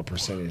smaller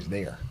percentage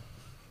there.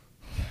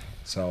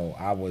 So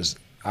I was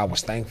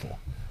thankful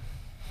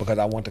because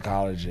I went to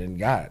college and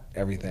got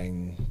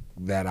everything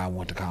that I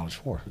went to college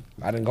for.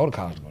 I didn't go to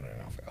college to go to the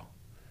NFL.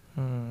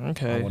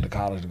 Okay. I went to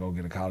college to go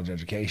get a college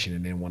education,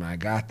 and then when I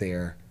got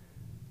there,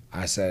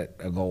 I set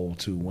a goal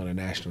to win a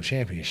national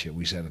championship.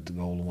 We set the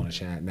goal to win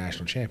a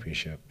national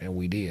championship, and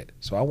we did.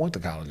 So I went to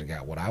college and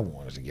got what I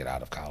wanted to get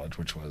out of college,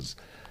 which was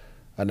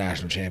a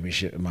national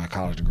championship, my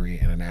college degree,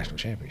 and a national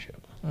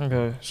championship.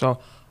 Okay. So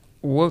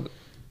what,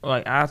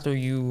 like after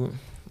you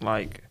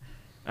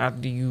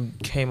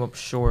came up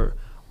short,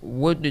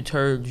 what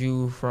deterred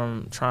you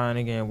from trying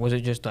again? Was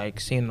it just like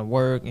seeing the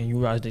work and you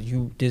realized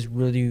that this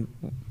really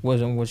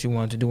wasn't what you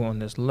wanted to do on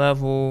this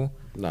level?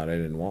 No, they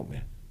didn't want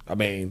me. I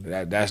mean,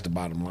 that's the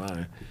bottom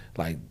line.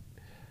 Like,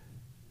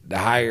 the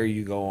higher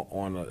you go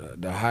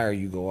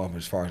up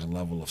as far as the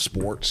level of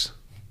sports.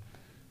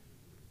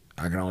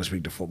 I can only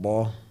speak to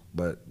football,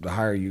 but the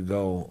higher you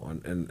go on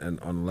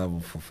the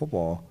level for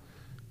football,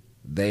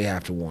 they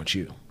have to want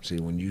you. See,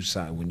 when you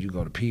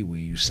go to Pee Wee,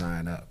 you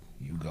sign up.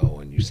 You go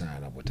and you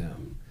sign up with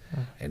them.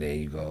 And then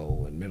you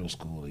go in middle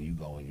school and you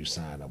go and you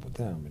sign up with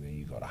them. And then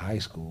you go to high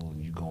school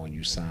and you go and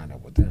you sign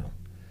up with them.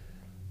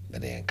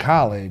 And then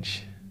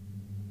college,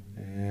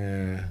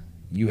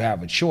 you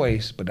have a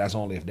choice, but that's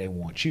only if they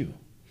want you.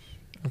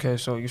 Okay,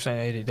 so you're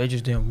saying they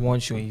just didn't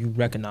want you and you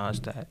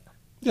recognized that.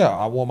 Yeah,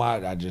 I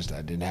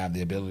didn't have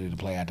the ability to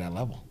play at that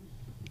level.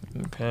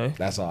 Okay.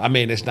 That's all. I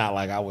mean, it's not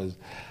like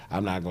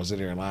I'm not going to sit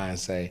here and lie and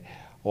say,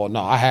 well,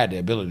 no, I had the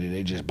ability.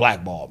 They just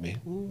blackballed me.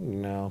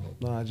 No,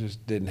 I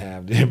just didn't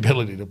have the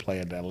ability to play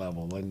at that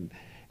level,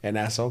 and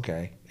that's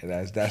okay.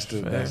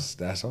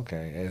 That's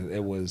okay.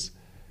 It was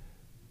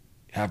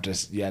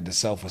you had to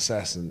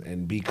self-assess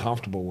and be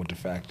comfortable with the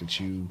fact that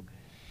you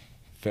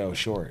fell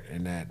short,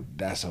 and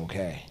that's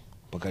okay,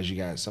 because you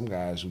got some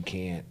guys who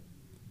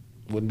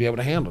wouldn't be able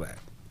to handle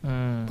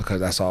that because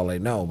that's all they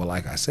know. But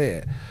like I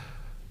said,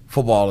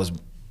 football has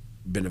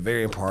been a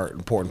very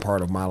important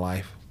part of my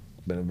life.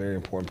 Been a very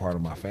important part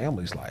of my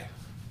family's life,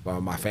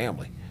 my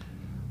family.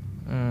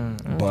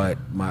 But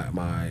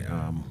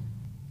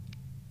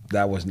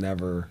that was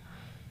never.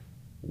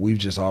 We've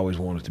just always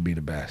wanted to be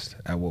the best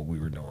at what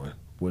we were doing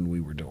when we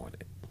were doing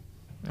it.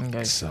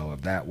 Okay. So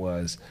if that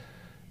was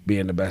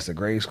being the best at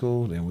grade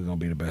school, then we're gonna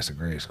be the best at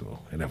grade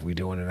school. And if we're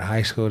doing it in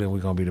high school, then we're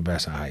gonna be the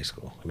best in high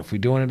school. And if we're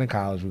doing it in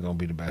college, we're gonna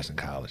be the best in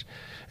college.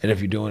 And if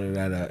you're doing it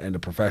at the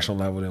professional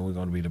level, then we're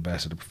gonna be the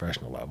best at the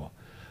professional level.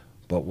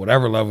 But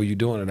whatever level you're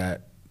doing it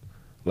at,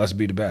 let's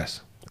be the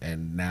best.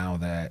 And now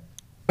that,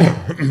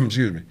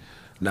 excuse me,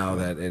 now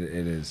that it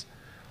is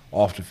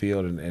off the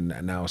field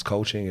and now it's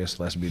coaching,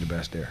 let's be the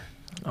best there.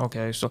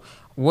 Okay, so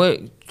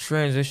what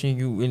transitioned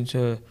you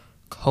into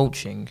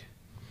coaching?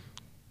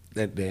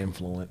 The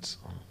influence.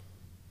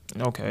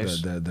 Okay.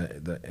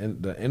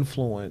 The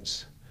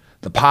influence,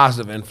 the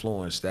positive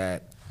influence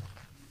that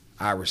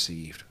I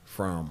received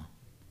from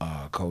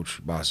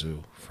Coach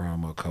Basu,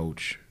 from a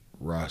Coach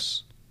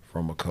Russ,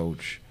 from a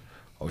Coach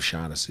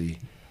O'Shaughnessy,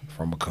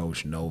 from a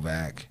Coach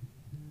Novak,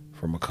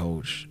 from a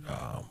Coach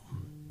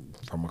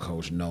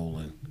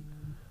Nolan.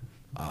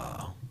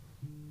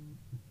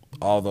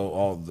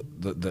 All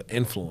the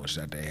influence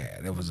that they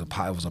had, it was a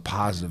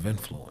positive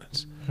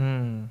influence.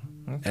 Okay.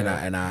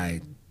 And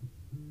I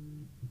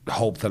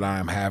hope that I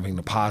am having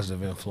the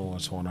positive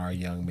influence on our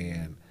young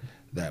men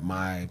that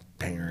my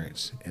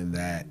parents and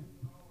that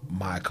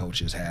my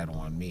coaches had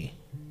on me,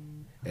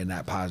 and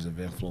that positive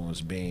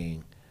influence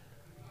being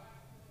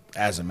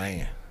as a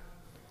man.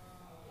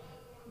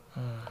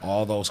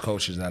 All those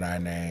coaches that I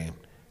named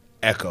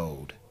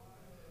echoed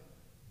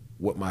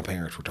what my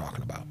parents were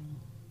talking about.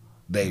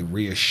 They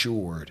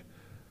reassured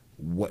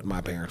what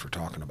my parents were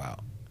talking about.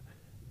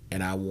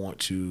 And I want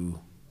to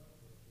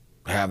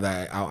have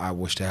that. I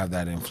wish to have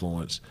that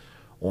influence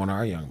on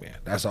our young men.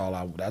 That's all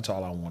I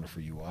wanted for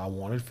you all. I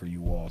wanted for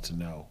you all to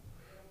know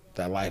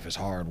that life is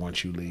hard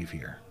once you leave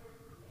here.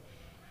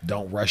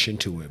 Don't rush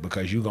into it,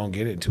 because you're going to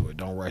get into it.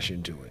 Don't rush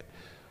into it.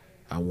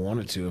 I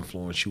wanted to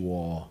influence you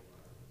all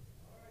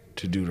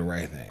to do the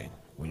right thing.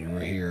 When you were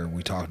here,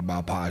 we talked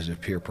about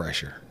positive peer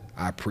pressure.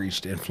 I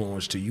preached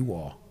influence to you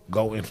all.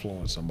 Go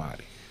influence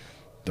somebody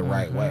the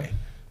right way.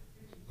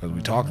 Because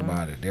we talked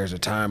about it. There's a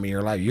time in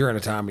your life. You're in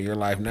a time in your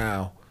life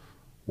now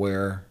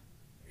where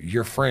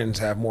your friends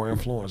have more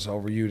influence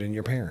over you than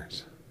your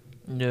parents.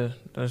 Yeah,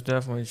 that's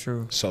definitely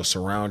true. So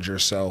surround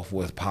yourself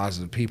with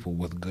positive people,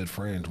 with good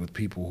friends, with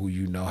people who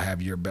you know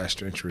have your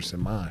best interests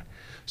in mind.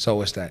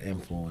 So it's that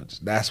influence.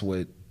 That's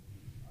what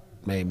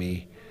made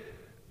me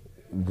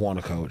want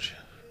to coach.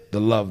 The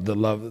love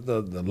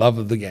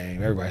of the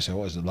game. Everybody said,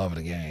 "What's the love of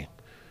the game?"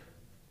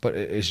 But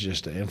it's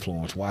just the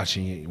influence.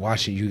 Watching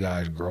you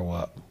guys grow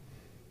up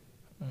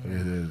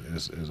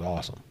is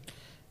awesome.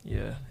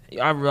 Yeah,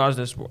 I realized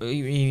that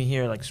even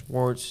here, like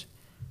sports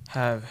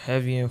have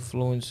heavy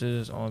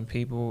influences on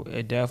people.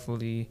 It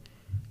definitely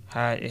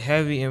had a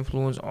heavy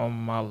influence on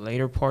my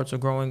later parts of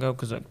growing up.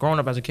 Because growing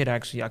up as a kid,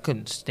 actually, I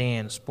couldn't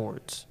stand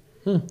sports.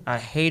 I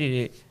hated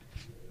it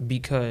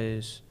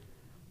because,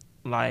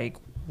 like,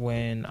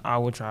 when I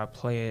would try to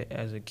play it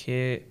as a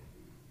kid,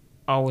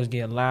 I always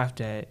get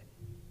laughed at,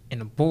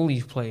 and the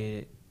bullies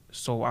played it.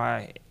 So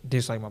I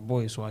disliked my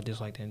boys, so I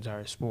disliked the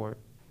entire sport.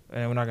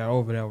 And when I got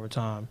over it over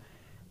time,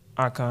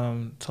 I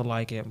come to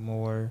like it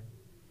more.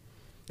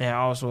 And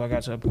also, I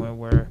got to a point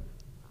where,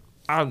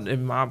 I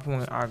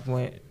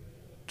went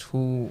too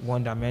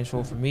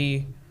one-dimensional. For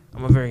me,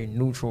 I'm a very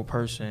neutral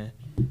person.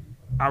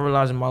 I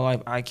realized in my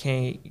life I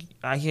can't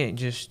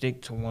just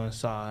stick to one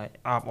side.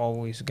 I've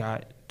always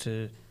got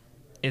to.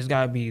 It's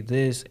got to be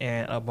this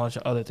and a bunch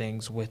of other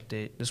things with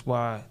it. That's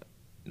why,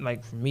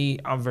 like, for me,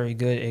 I'm very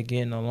good at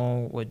getting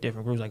along with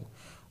different groups.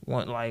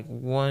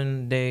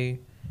 One day,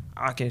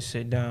 I can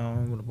sit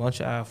down with a bunch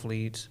of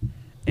athletes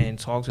and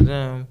talk to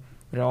them,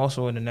 but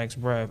also in the next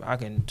breath, I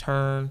can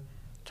turn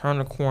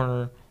the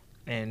corner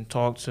and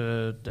talk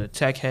to the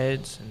tech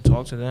heads and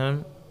talk to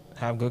them,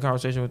 have a good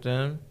conversation with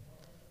them.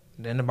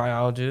 Then the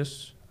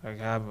biologists, I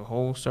have a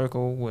whole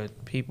circle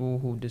with people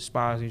who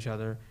despise each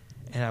other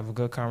and have a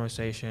good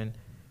conversation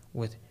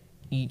with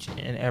each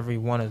and every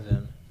one of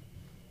them.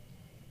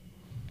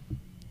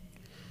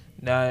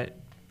 That's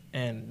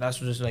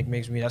what just like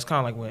makes me. That's kind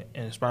of like what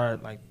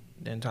inspired like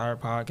the entire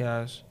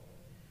podcast,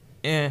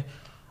 and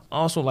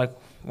also like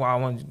why I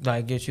wanted to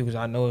like get you because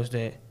I noticed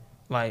that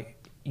like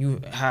you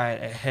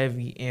had a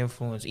heavy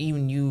influence.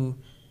 Even you,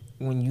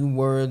 when you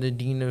were the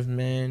dean of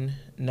men,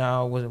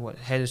 now was it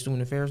head of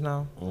student affairs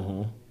now?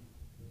 Mm-hmm.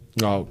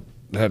 No,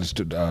 head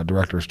of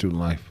director of student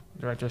life.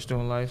 Director of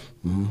student life.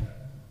 Mm-hmm.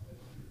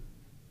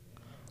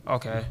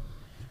 Okay,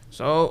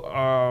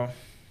 so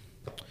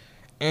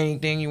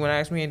anything you want to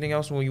ask me? Anything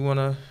else you want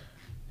to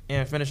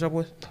finish up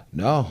with?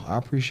 No, I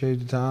appreciate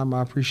the time.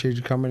 I appreciate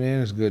you coming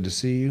in. It's good to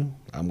see you.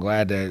 I'm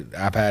glad that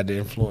I've had the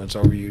influence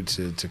over you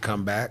to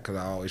come back because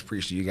I always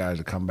appreciate you guys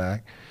to come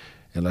back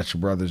and let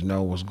your brothers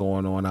know what's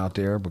going on out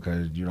there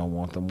because you don't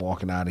want them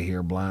walking out of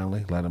here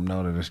blindly. Let them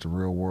know that it's the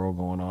real world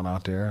going on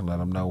out there and let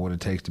them know what it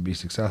takes to be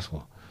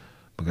successful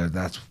because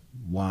that's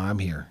why I'm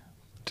here,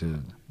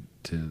 to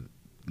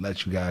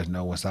let you guys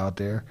know what's out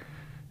there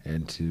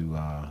and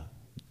to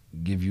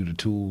give you the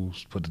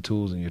tools, put the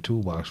tools in your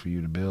toolbox for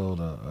you to build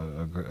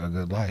a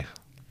good life.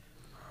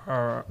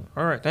 All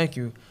right, thank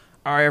you.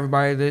 All right,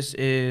 everybody, this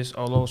is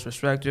Olo's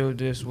Perspective.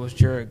 This was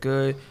Jared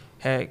Good,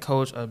 head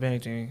coach of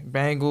Bennington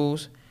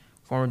Bengals,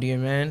 former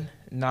DMN,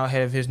 now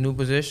head of his new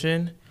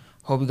position.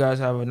 Hope you guys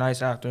have a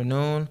nice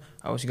afternoon.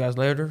 I will see you guys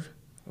later.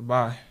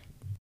 Bye.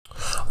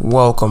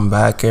 Welcome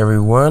back,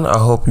 everyone. I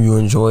hope you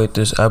enjoyed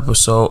this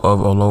episode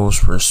of Olo's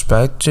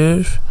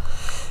Perspective.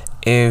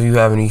 If you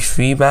have any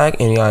feedback,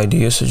 any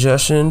ideas,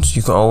 suggestions,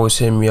 you can always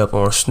hit me up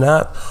on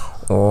Snap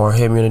or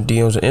hit me in the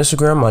DMs on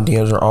Instagram. My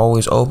DMs are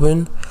always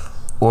open.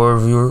 Or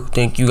if you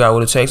think you got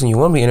what it takes and you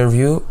want to be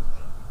interviewed,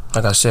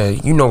 like I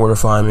said, you know where to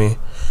find me.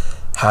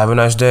 Have a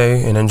nice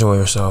day and enjoy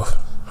yourself.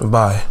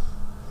 Bye.